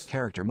label, this.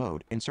 Character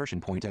mode, insertion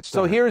point at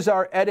start. So here's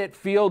our edit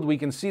field. We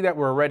can see that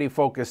we're already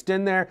focused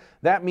in there.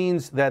 That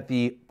means that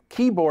the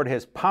keyboard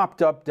has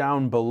popped up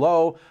down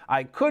below.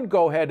 I could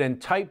go ahead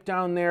and type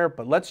down there,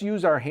 but let's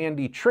use our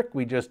handy trick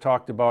we just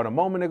talked about a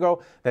moment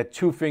ago, that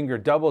 2-finger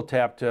double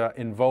tap to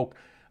invoke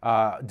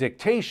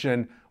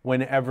dictation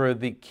whenever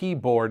the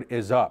keyboard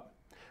is up.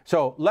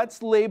 So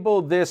let's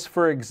label this,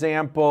 for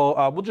example,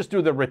 we'll just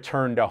do the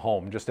return to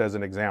home just as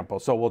an example.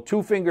 So we'll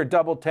 2-finger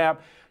double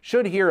tap,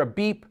 should hear a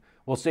beep.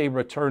 We'll say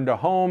return to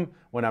home.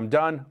 When I'm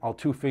done, I'll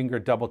two-finger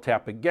double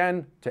tap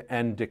again to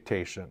end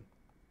dictation.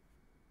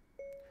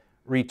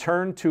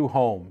 Return to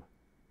home.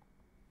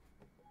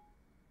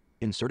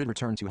 Inserted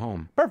return to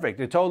home.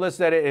 Perfect. It told us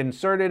that it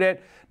inserted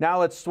it.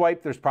 Now let's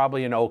swipe. There's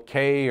probably an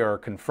OK or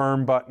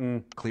confirm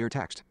button. Clear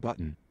text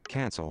button.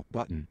 Cancel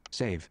button.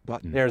 Save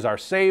button. There's our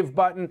save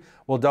button.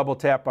 We'll double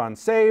tap on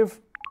save.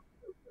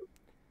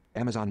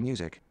 Amazon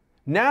Music.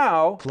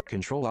 Now, Click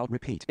Control Alt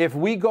Repeat. if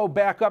we go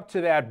back up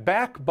to that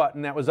back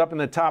button that was up in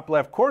the top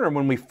left corner,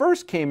 when we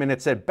first came in,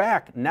 it said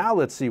back. Now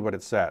let's see what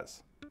it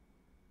says.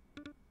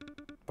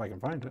 If I can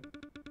find it.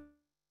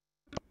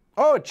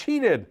 Oh, it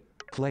cheated.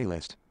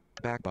 Playlist.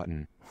 Back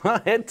button.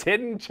 It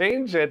didn't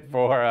change it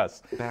for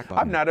us. Back button.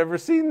 I've not ever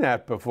seen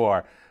that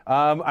before.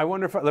 I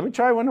wonder if, let me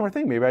try one more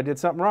thing. Maybe I did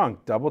something wrong.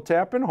 Double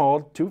tap and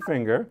hold,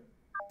 two-finger.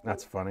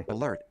 That's funny.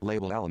 Alert.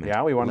 Label element.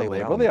 Yeah, we want to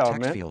label the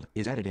element. Text field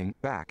is editing.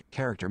 Back.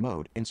 Character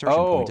mode. Insertion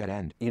Oh, point at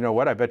end. you know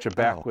what? I bet you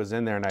back L. was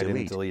in there and I didn't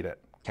Delete. delete it.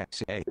 Cap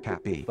A.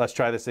 Cap B. Let's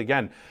try this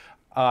again.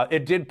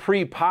 It did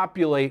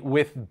pre-populate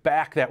with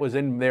back that was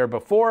in there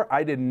before.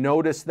 I didn't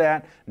notice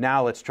that.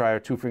 Now let's try our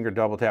two-finger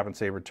double tap and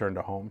say return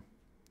to home.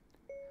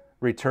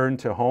 Return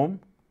to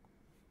home.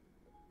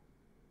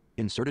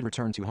 Inserted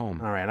return to home.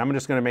 All right, I'm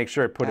just going to make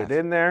sure I put it F.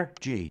 in there.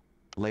 G.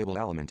 Label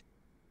element.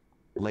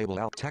 Label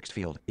L. Text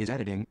field is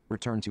editing.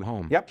 Return to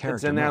home. Yep, it's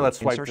Character in there. mode. Let's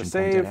swipe to Insertion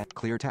point at save. end.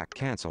 Clear text.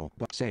 Cancel.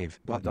 But save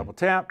button. Double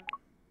tap.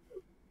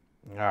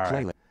 All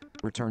right. Playlist.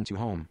 Return to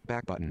home.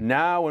 Back button.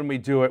 Now when we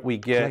do it, we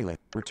get, Playlist.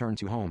 Return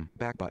to home.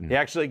 Back button. you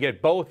actually get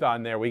both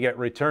on there. We get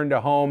return to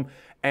home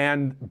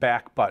and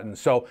back button.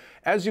 So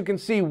as you can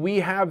see, we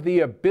have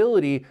the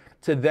ability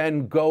to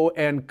then go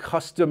and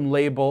custom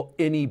label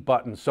any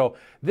button. So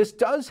this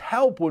does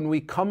help when we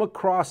come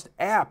across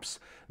apps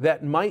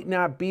that might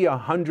not be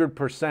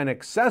 100%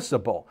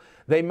 accessible.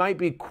 They might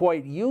be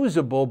quite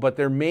usable, but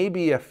there may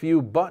be a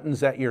few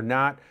buttons that you're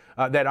not,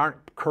 that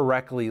aren't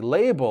correctly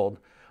labeled.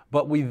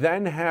 But we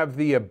then have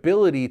the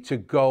ability to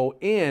go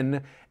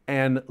in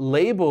and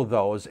label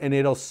those, and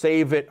it'll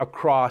save it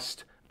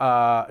across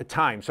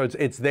time. So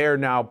it's there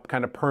now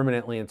kind of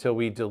permanently until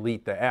we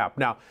delete the app.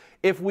 Now,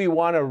 if we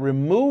want to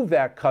remove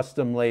that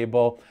custom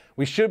label,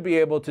 we should be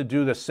able to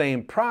do the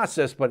same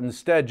process, but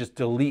instead just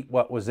delete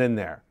what was in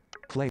there.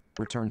 Play.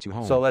 Return to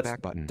home. So let's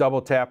Back button.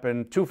 double tap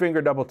and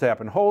two-finger double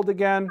tap and hold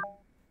again.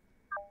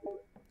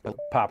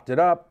 Popped it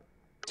up.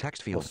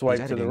 Text We'll field. swipe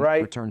is to the editing.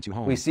 right. Return to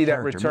home. We see that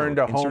Character return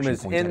mode. to home Insertion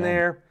is point at in end.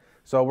 there.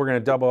 So we're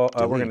going to we're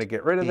going to Delete.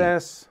 get rid of E.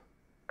 this.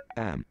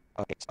 M.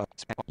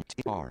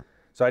 T. R.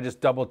 So I just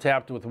double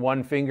tapped with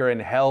one finger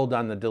and held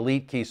on the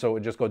delete key, so it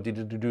would just go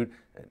do.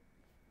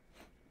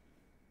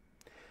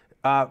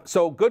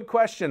 So good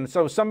question.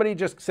 So somebody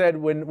just said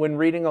when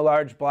reading a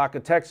large block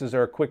of text, is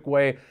there a quick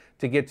way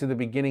to get to the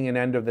beginning and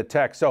end of the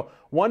text? So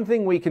one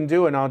thing we can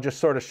do, and I'll just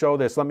sort of show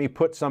this. Let me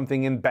put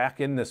something back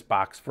in this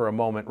box for a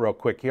moment real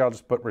quick. Here, I'll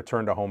just put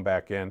return to home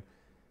back in.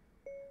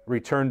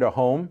 Return to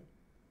home.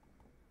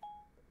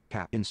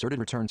 Cap. Inserted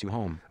return to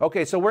home.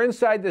 Okay, so we're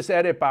inside this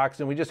edit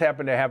box and we just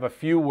happen to have a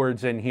few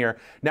words in here.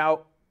 Now,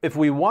 if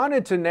we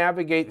wanted to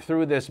navigate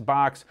through this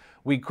box,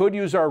 we could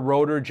use our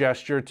rotor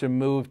gesture to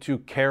move to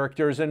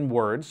characters and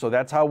words. So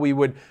that's how we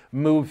would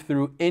move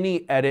through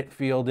any edit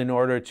field in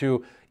order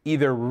to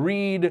either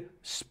read,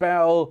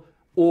 spell,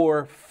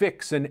 or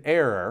fix an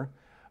error.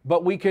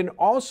 But we can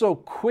also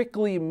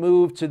quickly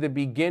move to the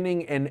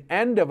beginning and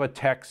end of a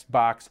text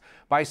box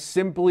by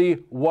simply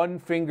one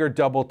finger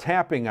double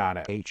tapping on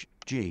it. H.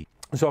 G.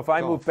 So if I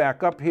Golf. move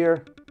back up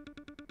here,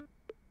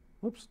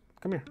 oops,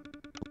 come here.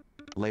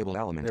 Label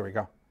element. There we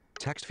go.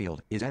 Text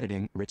field is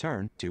editing.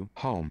 Return to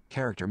home.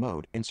 Character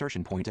mode.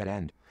 Insertion point at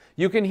end.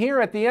 You can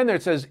hear at the end there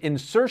it says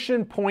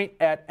insertion point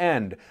at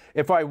end.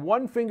 If I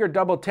one finger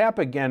double tap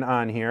again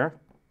on here,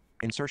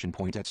 Insertion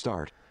point at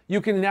start.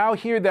 you can now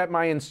hear that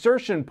my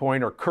insertion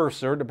point, or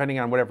cursor, depending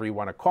on whatever you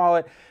want to call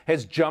it,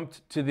 has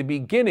jumped to the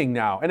beginning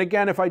now. And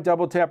again, if I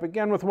double tap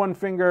again with one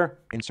finger,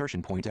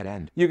 Insertion point at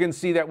end. you can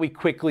see that we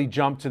quickly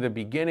jump to the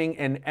beginning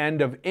and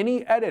end of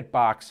any edit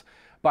box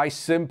by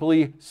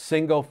simply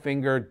single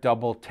finger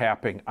double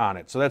tapping on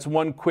it. So that's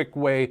one quick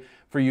way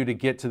for you to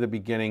get to the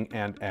beginning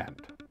and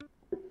end.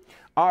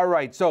 All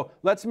right, so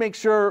let's make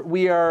sure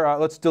we are,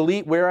 let's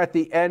delete. We're at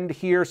the end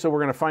here, so we're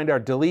going to find our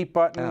delete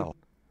button. L.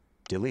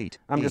 Delete.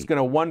 I'm E. just going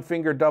to one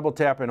finger double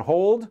tap and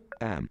hold.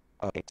 M.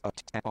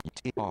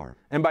 T. R.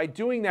 And by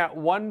doing that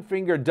one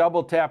finger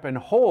double tap and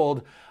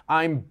hold,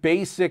 I'm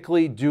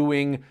basically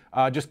doing,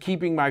 just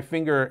keeping my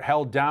finger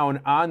held down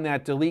on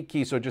that delete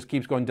key, so it just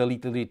keeps going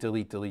delete, delete,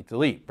 delete, delete,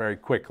 delete very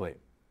quickly.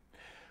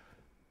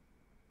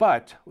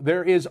 But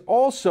there is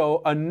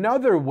also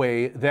another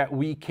way that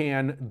we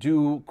can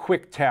do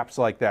quick taps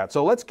like that.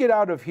 So let's get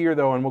out of here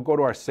though, and we'll go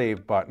to our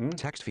save button.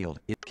 Text field.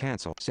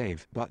 Cancel.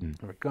 Save button.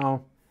 There we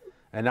go.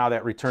 And now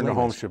that return to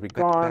home Playlist. should be Back-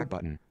 gone. back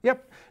button.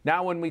 Yep.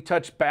 Now when we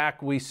touch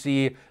back, we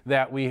see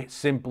that we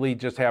simply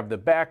just have the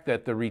back,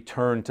 that the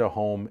return to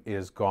home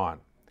is gone.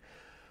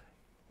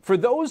 for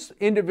those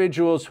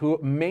individuals who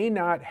may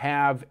not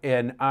have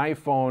an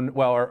iPhone,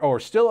 well, or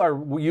still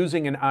are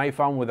using an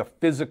iPhone with a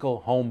physical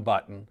home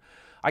button,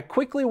 I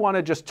quickly want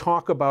to just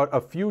talk about a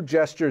few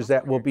gestures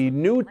that will be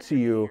new to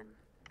you.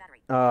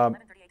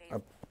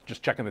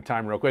 Just checking the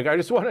time real quick. I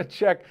just want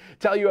to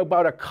tell you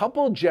about a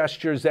couple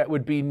gestures that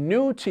would be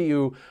new to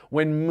you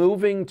when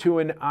moving to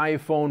an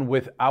iPhone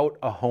without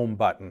a home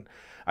button.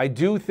 I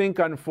do think,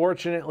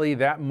 unfortunately,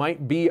 that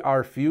might be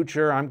our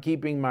future. I'm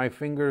keeping my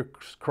fingers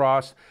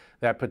crossed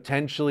that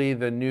potentially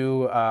the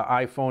new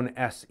iPhone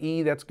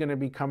SE that's going to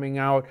be coming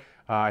out,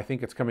 I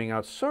think it's coming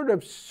out sort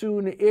of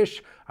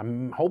soon-ish.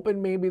 I'm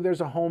hoping maybe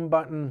there's a home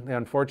button. The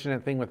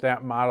unfortunate thing with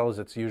that model is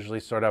it's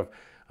usually sort of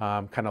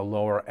kind of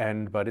lower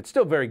end, but it's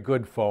still a very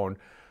good phone.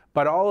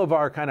 But all of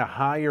our kind of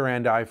higher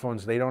end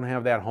iPhones, they don't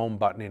have that home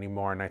button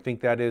anymore, and I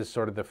think that is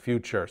sort of the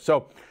future.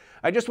 So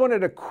I just wanted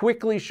to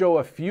quickly show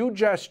a few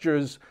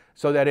gestures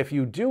so that if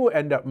you do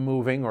end up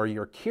moving or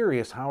you're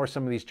curious how are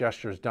some of these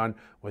gestures done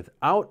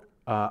without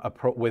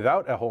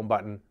a home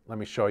button, let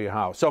me show you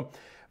how. So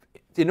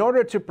in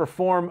order to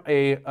perform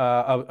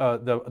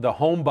the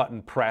home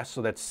button press,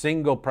 so that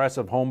single press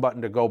of home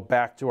button to go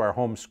back to our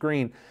home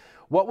screen,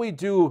 what we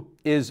do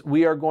is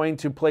we are going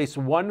to place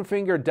one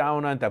finger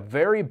down on the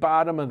very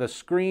bottom of the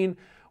screen.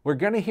 We're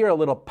going to hear a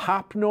little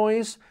pop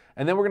noise,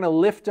 and then we're going to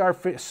lift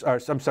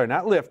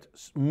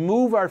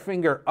move our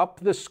finger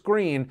up the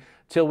screen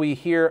till we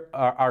hear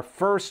our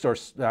first, or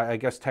I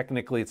guess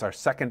technically it's our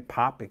second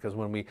pop, because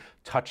when we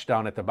touch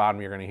down at the bottom,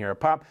 you're going to hear a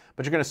pop.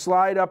 But you're going to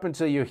slide up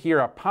until you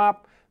hear a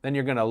pop, then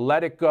you're going to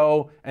let it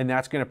go, and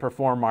that's going to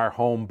perform our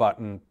home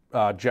button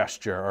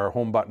gesture, or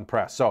home button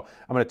press. So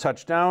I'm going to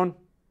touch down,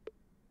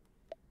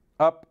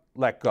 up,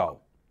 let go.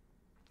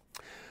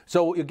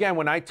 So again,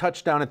 when I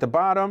touch down at the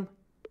bottom,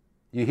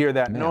 you hear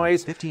that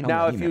noise.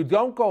 Now, if you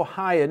don't go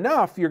high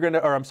enough,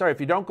 if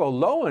you don't go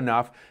low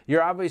enough,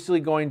 you're obviously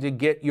going to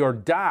get your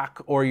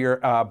dock or your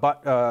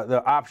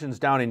the options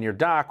down in your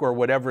dock or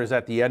whatever is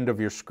at the end of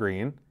your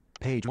screen.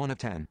 Page 1 of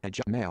 10.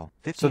 Mail.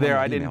 So there,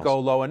 I didn't go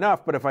low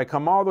enough, but if I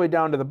come all the way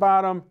down to the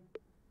bottom,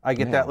 I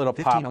get that little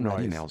pop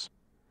noise.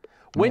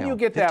 When you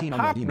get that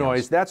pop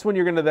noise, that's when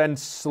you're going to then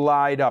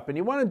slide up. And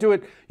you want to do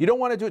it, you don't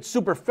want to do it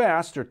super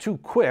fast or too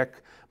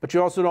quick, but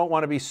you also don't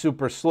want to be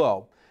super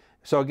slow.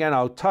 So again,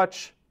 I'll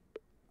touch,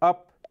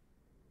 up.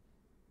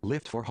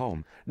 Lift for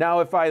home. Now,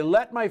 if I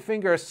let my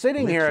finger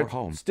sitting here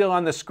still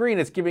on the screen,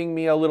 it's giving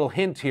me a little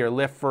hint here,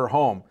 lift for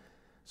home.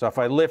 So if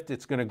I lift,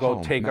 it's going to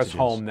go take us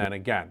home then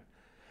again.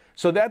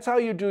 So that's how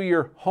you do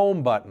your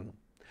home button.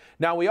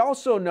 Now, we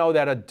also know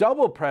that a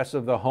double press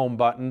of the home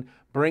button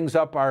brings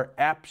up our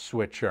app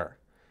switcher.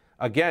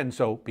 Again,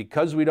 so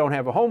because we don't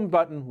have a home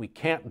button, we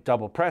can't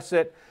double press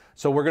it.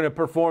 So we're going to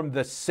perform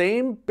the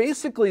same,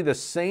 basically the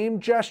same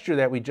gesture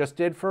that we just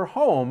did for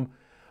home,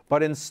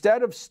 but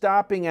instead of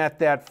stopping at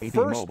that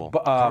first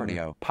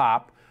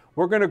pop,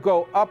 we're going to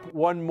go up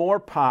one more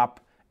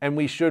pop, and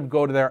we should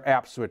go to their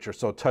app switcher.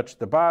 So touch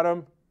the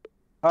bottom,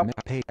 up,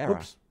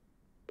 oops.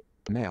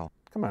 Mail.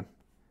 Come on.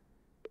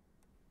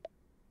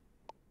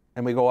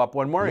 And we go up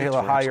one more,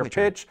 a higher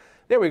pitch.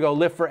 There we go,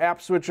 lift for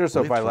app switcher.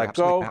 So if I let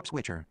go, app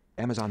switcher.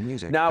 Amazon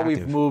Music. Now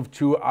we've moved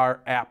to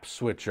our app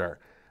switcher.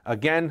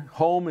 Again,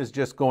 home is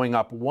just going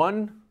up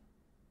one.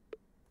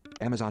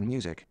 Amazon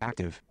Music,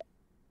 active.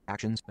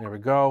 Actions. There we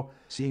go.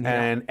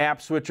 And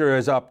app switcher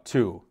is up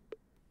 2.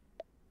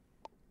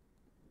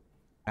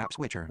 App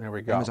switcher. There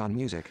we go. Amazon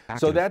Music, active.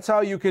 So that's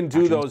how you can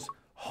do those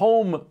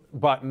home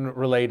button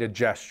related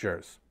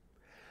gestures.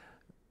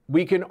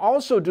 We can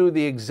also do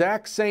the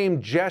exact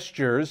same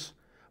gestures,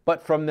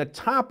 but from the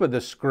top of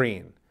the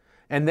screen.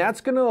 And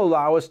that's going to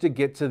allow us to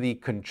get to the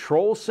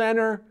control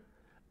center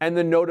and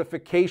the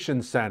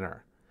notification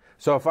center.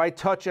 So if I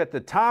touch at the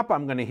top,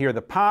 I'm going to hear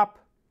the pop.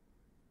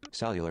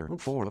 Cellular,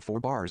 4 of 4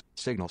 bars,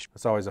 signals.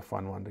 It's always a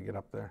fun one to get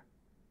up there.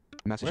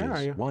 Messages, Where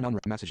are you? 1 on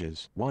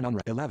messages, 1 on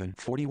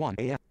 11:41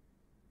 a.m.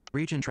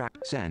 Region track,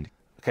 send.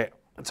 Okay,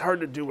 it's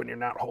hard to do when you're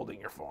not holding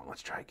your phone.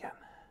 Let's try again.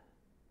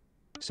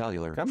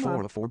 Cellular,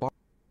 4 of 4 bars.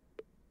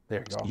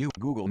 There you go.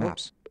 Google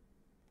Maps.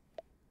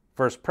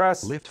 First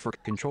press. Lift for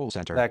control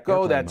center. Let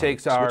go. That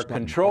takes our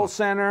control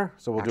center.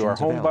 So we'll do our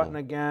home button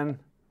again.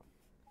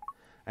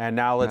 And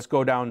now let's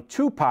go down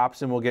 2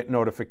 pops and we'll get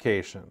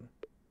notification.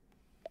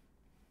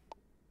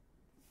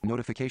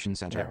 Notification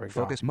center. There we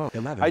go. Focus mode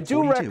 11. I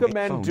do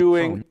recommend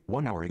doing,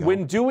 1 hour ago.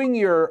 when doing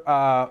your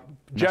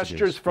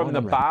gestures from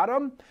the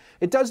bottom,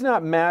 it does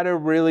not matter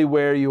really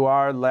where you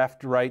are,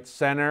 left, right,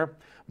 center.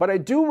 But I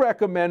do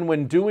recommend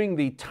when doing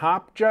the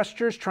top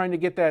gestures, trying to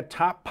get that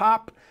top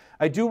pop,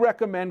 I do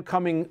recommend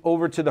coming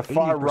over to the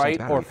far right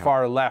or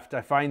far left.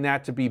 I find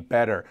that to be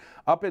better.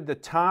 Up at the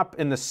top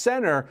in the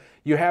center,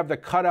 you have the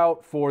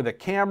cutout for the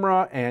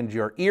camera and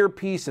your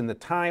earpiece and the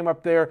time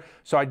up there.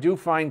 So I do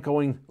find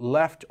going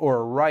left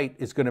or right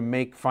is going to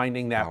make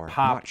finding that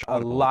pop a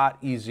lot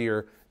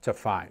easier to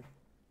find.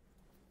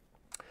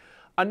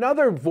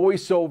 Another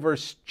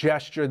voiceover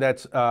gesture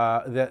that's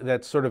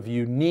sort of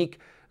unique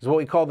is what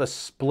we call the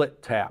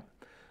split tap.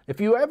 If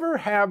you ever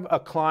have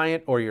a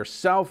client or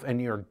yourself and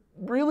you're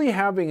really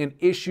having an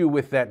issue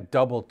with that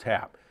double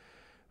tap.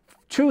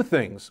 Two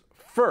things.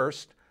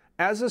 First,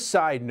 as a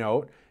side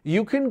note,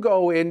 you can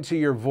go into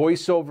your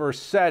VoiceOver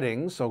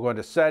settings. So go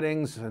into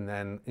settings and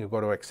then you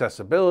go to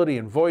accessibility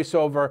and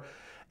VoiceOver.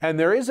 And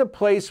there is a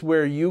place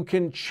where you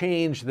can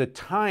change the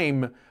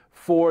time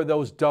for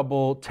those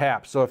double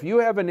taps. So if you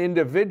have an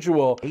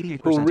individual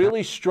who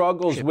really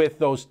struggles with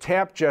those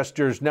tap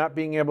gestures, not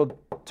being able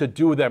to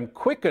do them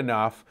quick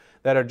enough,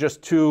 that are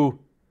just too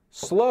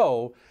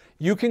slow,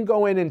 you can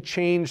go in and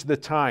change the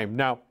time.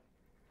 Now,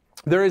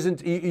 there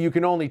isn't, you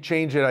can only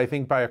change it, I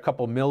think, by a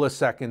couple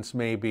milliseconds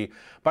maybe.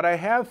 But I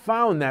have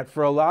found that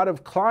for a lot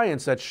of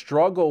clients that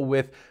struggle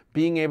with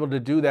being able to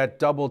do that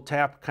double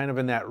tap kind of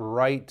in that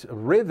right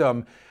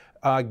rhythm,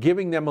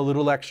 giving them a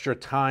little extra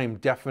time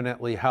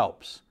definitely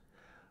helps.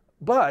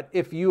 But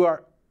if you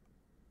are,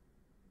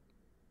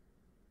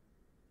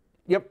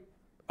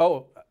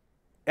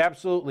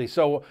 absolutely.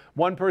 So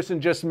one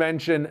person just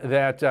mentioned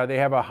that they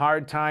have a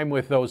hard time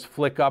with those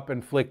flick up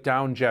and flick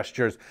down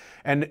gestures.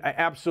 And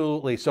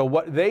absolutely. So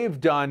what they've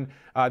done,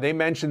 they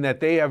mentioned that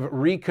they have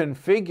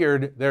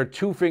reconfigured their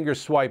 2-finger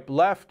swipe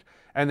left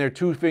and their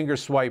 2-finger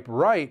swipe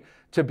right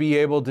to be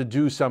able to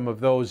do some of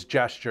those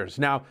gestures.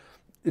 Now,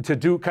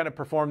 to kind of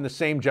perform the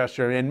same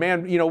gesture. And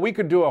man, we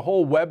could do a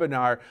whole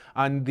webinar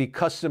on the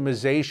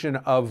customization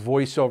of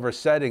VoiceOver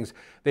settings.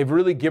 They've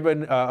really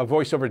given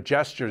VoiceOver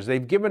gestures.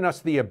 They've given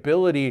us the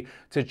ability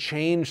to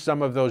change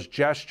some of those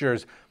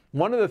gestures.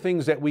 One of the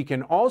things that we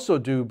can also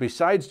do,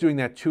 besides doing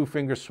that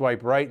 2-finger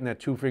swipe right and that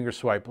 2-finger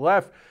swipe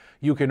left,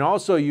 you can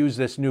also use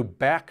this new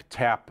back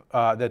tap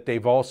that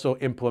they've also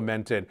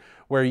implemented,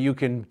 where you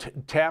can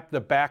tap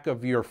the back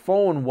of your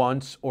phone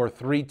once or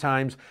 3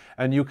 times,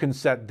 and you can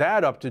set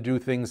that up to do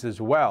things as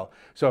well.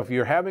 So if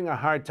you're having a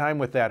hard time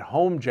with that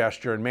home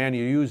gesture, and man,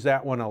 you use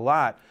that one a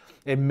lot,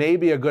 it may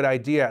be a good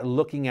idea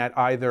looking at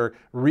either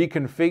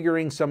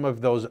reconfiguring some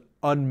of those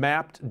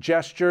unmapped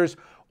gestures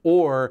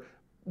or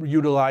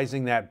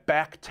utilizing that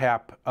back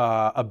tap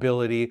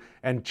ability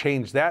and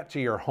change that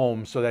to your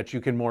home so that you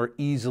can more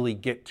easily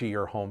get to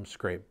your home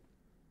screen.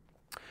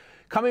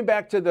 Coming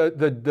back to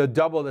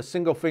the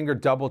single finger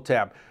double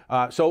tap.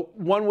 So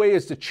one way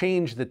is to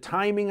change the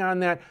timing on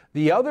that.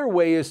 The other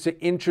way is to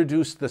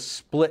introduce the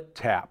split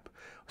tap.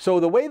 So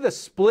the way the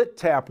split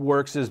tap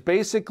works is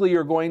basically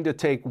you're going to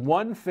take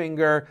one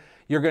finger,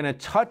 you're going to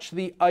touch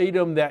the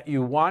item that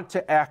you want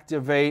to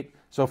activate.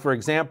 So for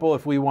example,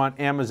 if we want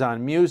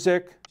Amazon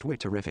Music.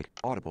 Twitterrific,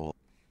 Audible,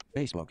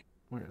 Facebook.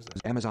 Where is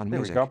this? Amazon There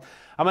Music. we go.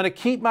 I'm going to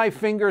keep my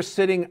finger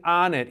sitting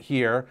on it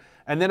here,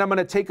 and then I'm going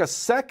to take a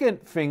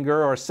second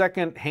finger or a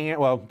second hand.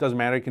 Well, it doesn't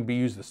matter. It can be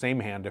used the same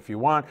hand if you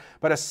want,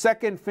 but a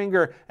second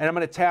finger, and I'm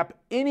going to tap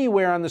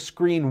anywhere on the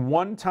screen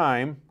one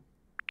time,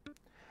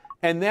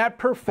 and that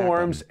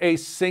performs a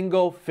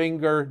single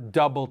finger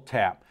double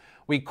tap.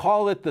 We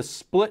call it the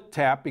split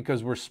tap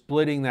because we're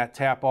splitting that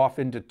tap off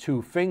into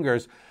 2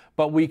 fingers.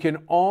 But we can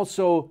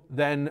also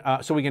then,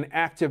 so we can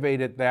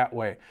activate it that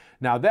way.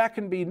 Now that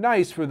can be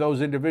nice for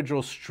those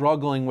individuals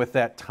struggling with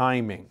that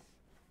timing.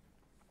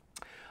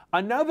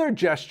 Another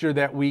gesture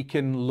that we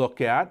can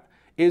look at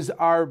is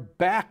our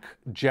back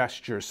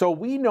gesture. So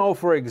we know,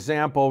 for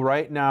example,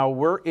 right now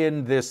we're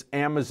in this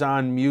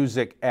Amazon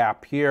Music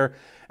app here,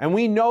 and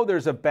we know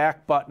there's a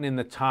back button in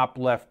the top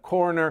left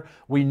corner.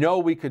 We know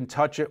we can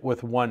touch it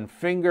with one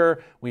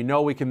finger. We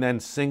know we can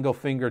then single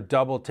finger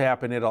double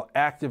tap and it'll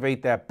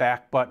activate that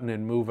back button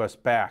and move us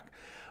back.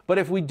 But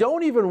if we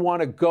don't even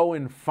want to go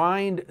and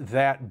find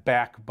that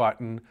back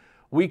button,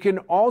 we can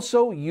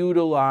also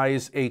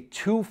utilize a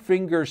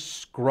 2-finger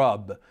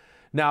scrub.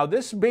 Now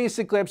this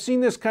basically, I've seen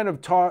this kind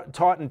of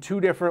taught in 2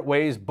 different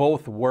ways,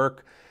 both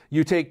work.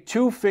 You take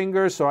 2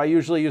 fingers, so I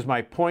usually use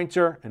my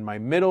pointer and my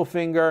middle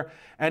finger,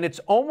 and it's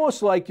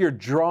almost like you're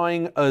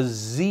drawing a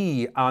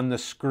Z on the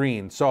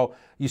screen. So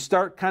you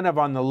start kind of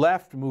on the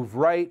left, move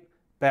right,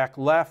 back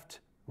left,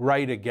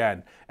 right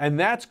again. And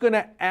that's going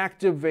to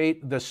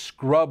activate the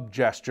scrub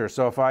gesture.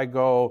 So if I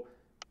go...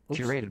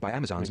 Curated by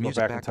Amazon's go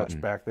Music back back and touch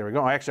button. back. There we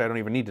go. Actually, I don't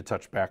even need to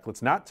touch back.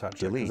 Let's not touch it,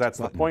 because Delete that's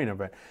the button. point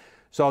of it.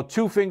 So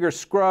 2-finger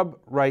scrub,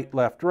 right,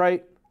 left,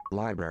 right.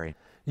 Library.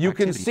 You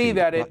can Activity see feed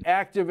that it button.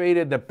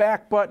 activated the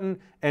back button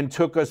and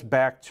took us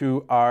back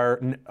to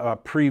our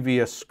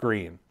previous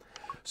screen.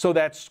 So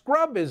that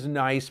scrub is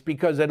nice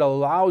because it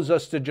allows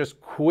us to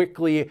just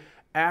quickly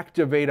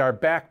activate our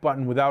back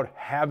button without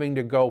having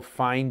to go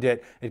find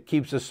it. It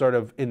keeps us sort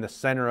of in the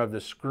center of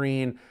the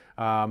screen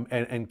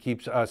and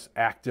keeps us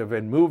active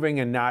and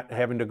moving and not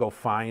having to go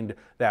find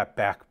that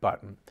back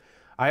button.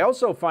 I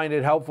also find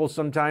it helpful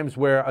sometimes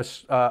where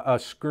a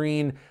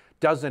screen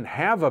doesn't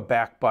have a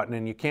back button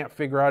and you can't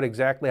figure out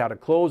exactly how to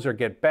close or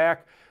get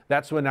back.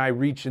 That's when I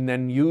reach and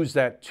then use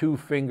that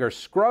 2-finger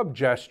scrub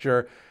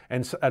gesture,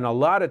 and a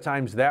lot of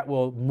times that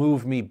will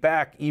move me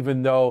back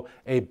even though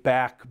a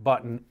back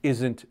button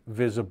isn't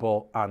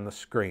visible on the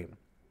screen.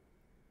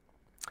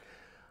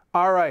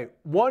 All right,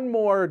 one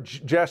more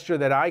gesture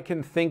that I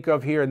can think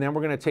of here, and then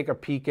we're going to take a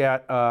peek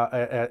at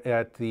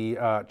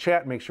the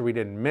chat, make sure we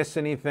didn't miss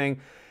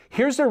anything.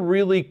 Here's a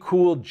really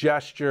cool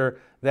gesture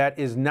that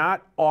is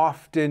not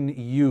often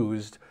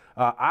used.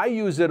 I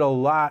use it a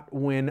lot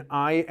when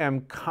I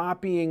am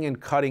copying and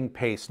cutting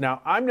paste.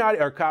 Now,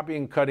 or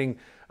copying and cutting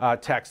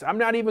text. I'm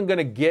not even going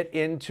to get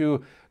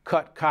into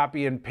cut,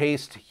 copy, and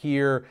paste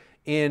here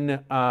in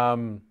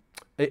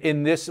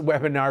this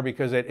webinar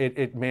because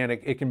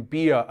it can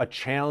be a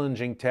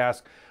challenging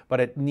task, but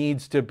it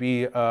needs to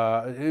be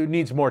it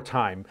needs more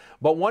time.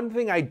 But one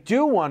thing I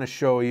do want to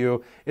show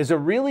you is a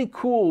really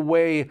cool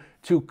way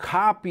to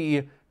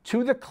copy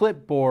to the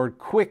clipboard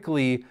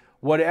quickly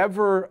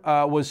whatever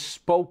was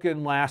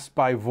spoken last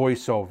by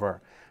VoiceOver.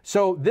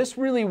 So this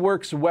really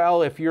works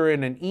well if you're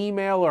in an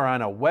email or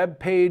on a web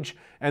page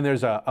and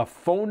there's a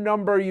phone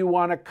number you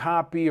want to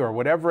copy or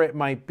whatever it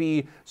might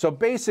be. So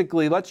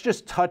basically, let's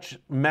just touch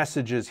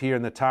messages here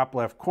in the top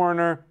left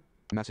corner.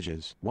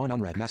 Messages, one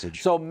unread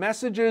message. So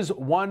messages,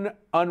 one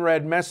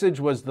unread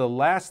message was the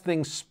last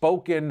thing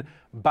spoken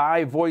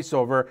by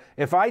VoiceOver.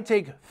 If I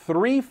take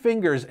 3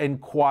 fingers and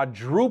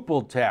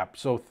quadruple tap,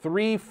 so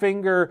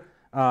 3-finger,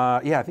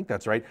 yeah, I think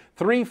that's right,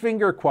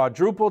 3-finger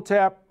quadruple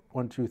tap,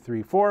 1, 2,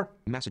 3, 4.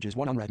 Messages,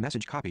 one unread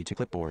message copied to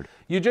clipboard.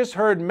 You just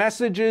heard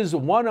messages,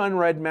 one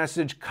unread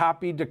message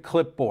copied to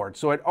clipboard.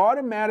 So it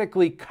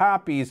automatically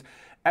copies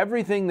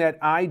everything that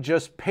I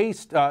just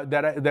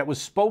that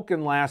was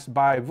spoken last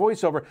by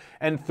VoiceOver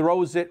and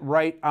throws it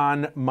right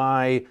on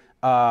my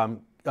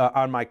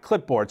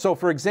clipboard. So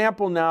for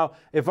example, now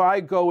if I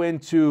go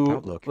into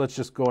Outlook, let's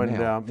just go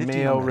into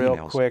mail real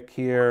emails. Quick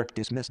here.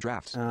 Dismiss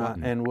drafts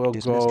button. And we'll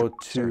Dismiss go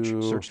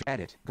to search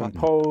edit button.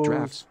 compose.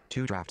 Drafts,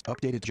 to draft,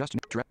 updated just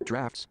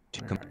drafts,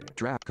 to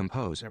draft,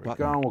 compose There we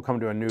button. go. We'll come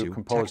to a new To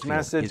composed text field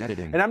message. is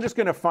editing. And I'm just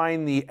going to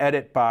find the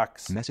edit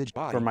box Message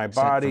body. for my Set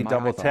body. from my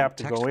Double iPhone. tap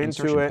to Text go into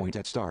insertion it. point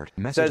at start.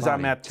 Message Says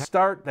I'm body. at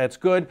start. That's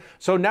good.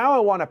 So now I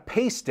want to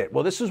paste it.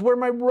 Well, this is where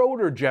my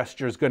rotor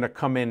gesture is going to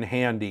come in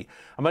handy.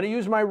 I'm going to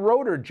use my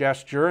rotor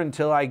gesture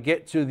until I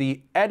get to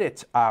the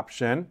edit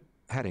option.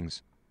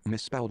 Headings.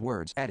 Misspelled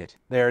words. Edit.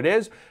 There it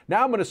is.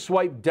 Now I'm going to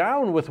swipe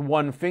down with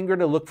 1 finger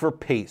to look for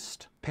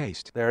paste.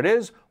 Paste. There it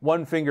is.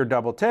 1 finger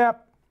double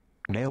tap.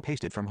 Mail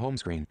pasted from home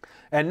screen.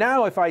 And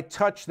now if I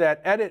touch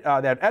that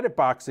edit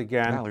box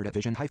again, Ballard at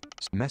Vision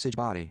message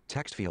body.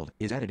 Text field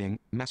is editing.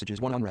 Messages,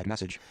 one unread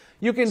message.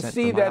 you can Sent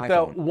see from my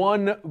that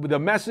iPhone. the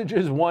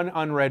messages, one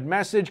unread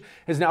message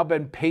has now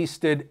been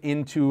pasted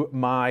into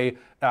my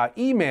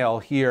email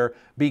here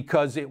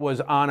because it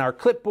was on our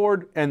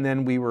clipboard and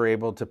then we were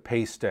able to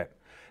paste it.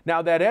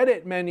 Now that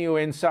edit menu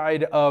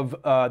inside of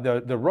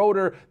the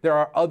rotor, there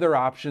are other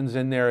options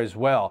in there as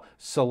well.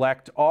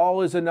 Select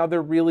all is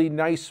another really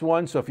nice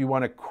one. So if you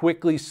want to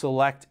quickly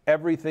select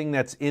everything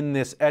that's in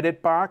this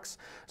edit box.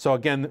 So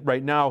again,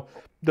 right now,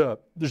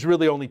 there's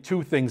really only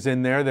 2 things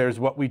in there. There's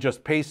what we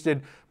just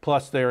pasted,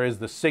 plus there is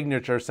the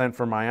signature sent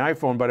from my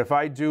iPhone. But if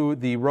I do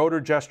the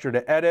rotor gesture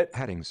to edit.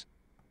 Headings.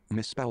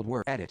 Misspelled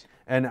word. Edit.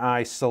 And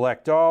I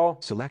select all.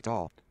 Select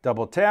all.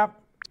 Double tap.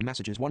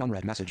 Messages, one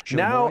unread message. Show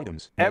Now more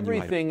items. Menu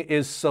everything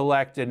is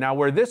selected. Now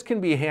where this can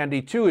be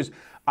handy too is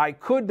I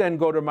could then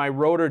go to my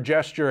rotor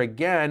gesture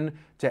again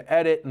to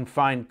edit and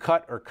find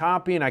cut or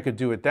copy, and I could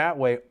do it that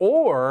way.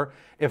 Or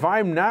if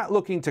I'm not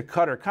looking to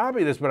cut or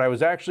copy this, but I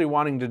was actually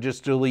wanting to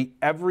just delete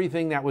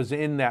everything that was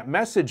in that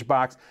message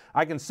box,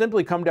 I can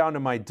simply come down to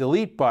my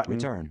delete button.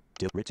 Return.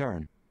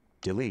 Return.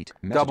 Delete.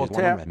 Double Messages,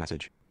 one tap. unread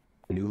message.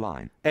 New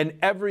line. And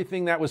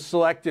everything that was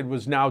selected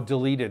was now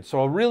deleted. So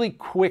a really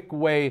quick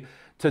way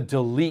to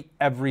delete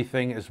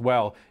everything as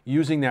well.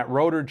 Using that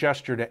rotor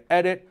gesture to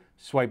edit,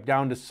 swipe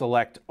down to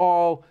select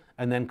all,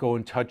 and then go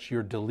and touch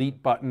your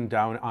delete button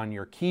down on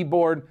your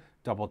keyboard,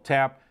 double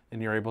tap,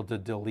 and you're able to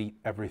delete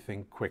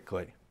everything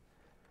quickly.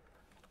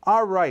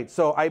 All right,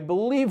 so I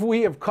believe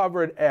we have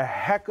covered a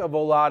heck of a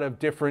lot of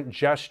different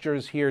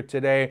gestures here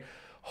today.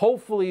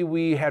 Hopefully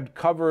we had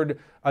covered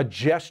a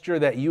gesture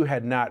that you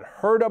had not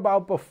heard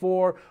about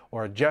before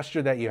or a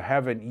gesture that you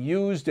haven't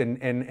used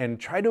and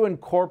try to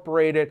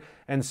incorporate it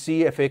and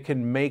see if it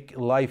can make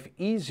life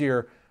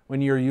easier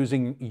when you're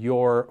using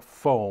your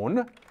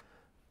phone.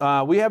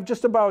 We have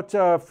just about,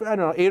 I don't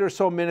know, 8 or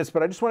so minutes,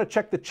 but I just want to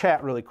check the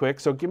chat really quick.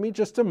 So give me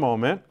just a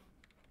moment.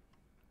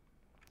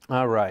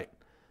 All right.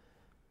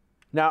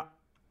 Now,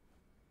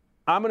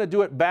 I'm going to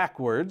do it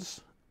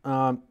backwards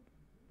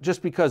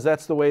just because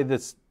that's the way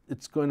it's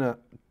going to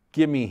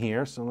give me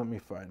here. So let me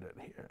find it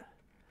here.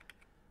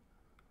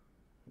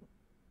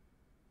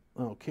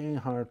 Okay,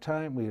 hard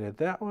time. We did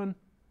that one.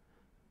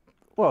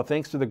 Well,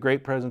 thanks for the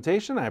great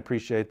presentation. I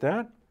appreciate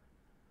that.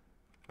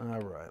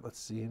 All right, let's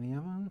see any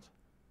other ones.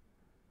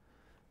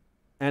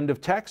 End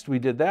of text, we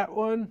did that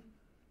one.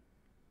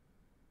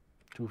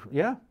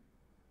 Yeah.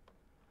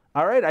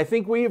 All right, I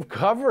think we have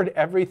covered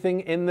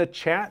everything in the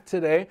chat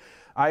today.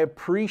 I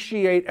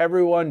appreciate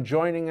everyone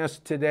joining us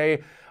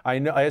today. I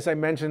know, as I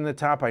mentioned at the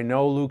top, I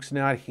know Luke's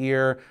not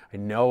here. I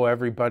know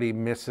everybody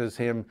misses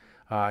him.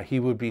 He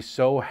would be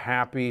so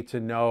happy to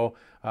know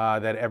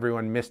that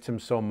everyone missed him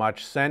so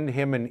much. Send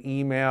him an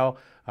email.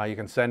 You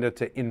can send it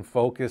to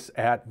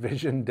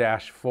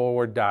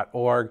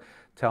infocus@vision-forward.org.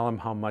 Tell him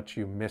how much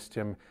you missed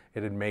him.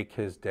 It'd make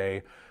his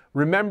day.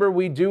 Remember,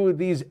 we do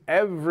these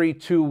every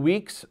 2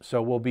 weeks,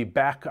 so we'll be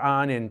back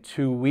on in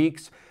 2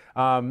 weeks.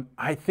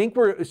 I think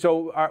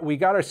we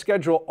got our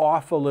schedule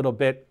off a little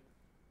bit.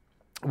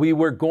 We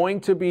were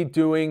going to be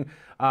doing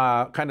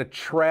kind of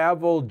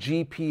travel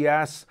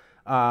GPS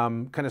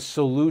kind of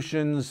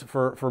solutions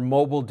for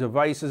mobile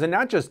devices, and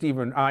not just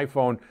even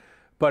iPhone,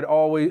 but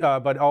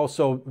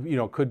also, you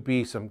know, could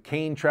be some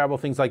cane travel,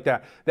 things like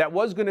that. That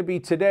was going to be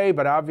today,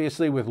 but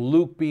obviously with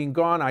Luke being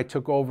gone, I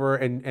took over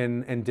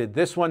and did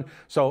this one.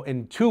 So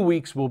in 2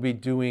 weeks, we'll be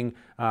doing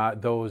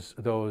those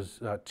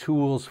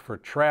tools for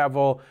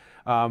travel.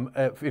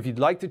 If you'd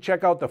like to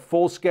check out the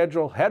full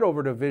schedule, head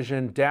over to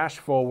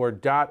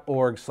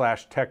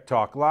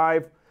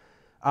vision-forward.org/techtalklive.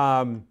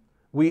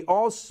 We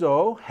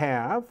also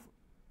have,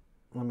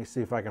 let me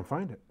see if I can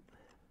find it.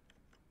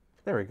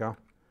 There we go.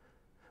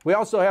 We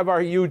also have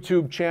our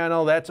YouTube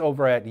channel. That's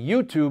over at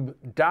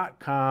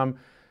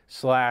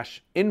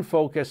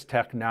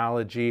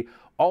youtube.com/InFocusTechnology.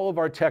 All of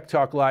our Tech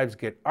Talk Lives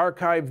get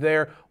archived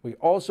there. We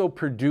also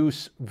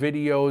produce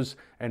videos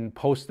and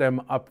post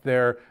them up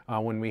there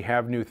when we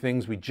have new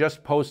things. We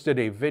just posted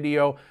a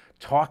video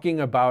talking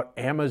about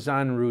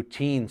Amazon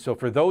Routine. So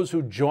for those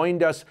who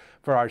joined us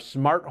for our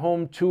Smart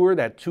Home Tour,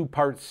 that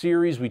 2-part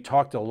series, we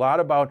talked a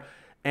lot about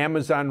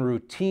Amazon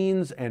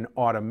Routines and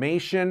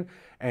automation.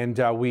 And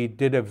we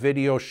did a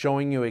video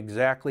showing you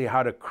exactly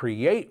how to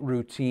create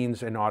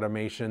routines and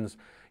automations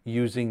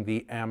using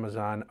the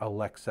Amazon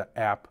Alexa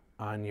app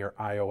on your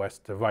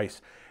iOS device.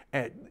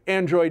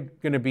 Android,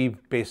 going to be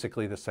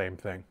basically the same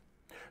thing.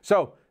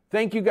 So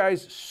thank you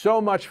guys so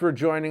much for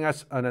joining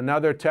us on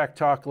another Tech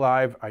Talk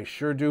Live. I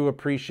sure do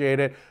appreciate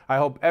it. I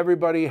hope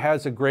everybody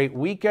has a great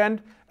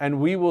weekend,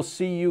 and we will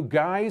see you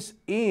guys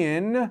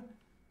in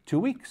 2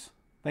 weeks.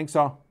 Thanks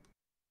all.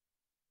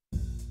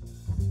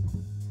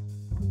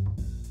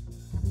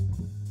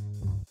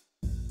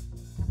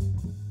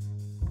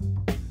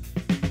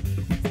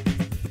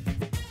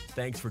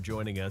 Thanks for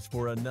joining us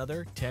for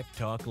another Tech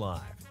Talk Live.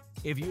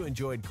 If you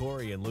enjoyed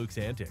Corey and Luke's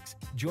antics,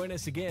 join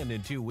us again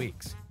in 2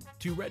 weeks.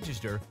 To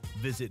register,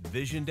 visit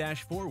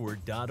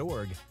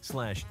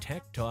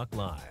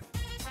vision-forward.org/techtalklive.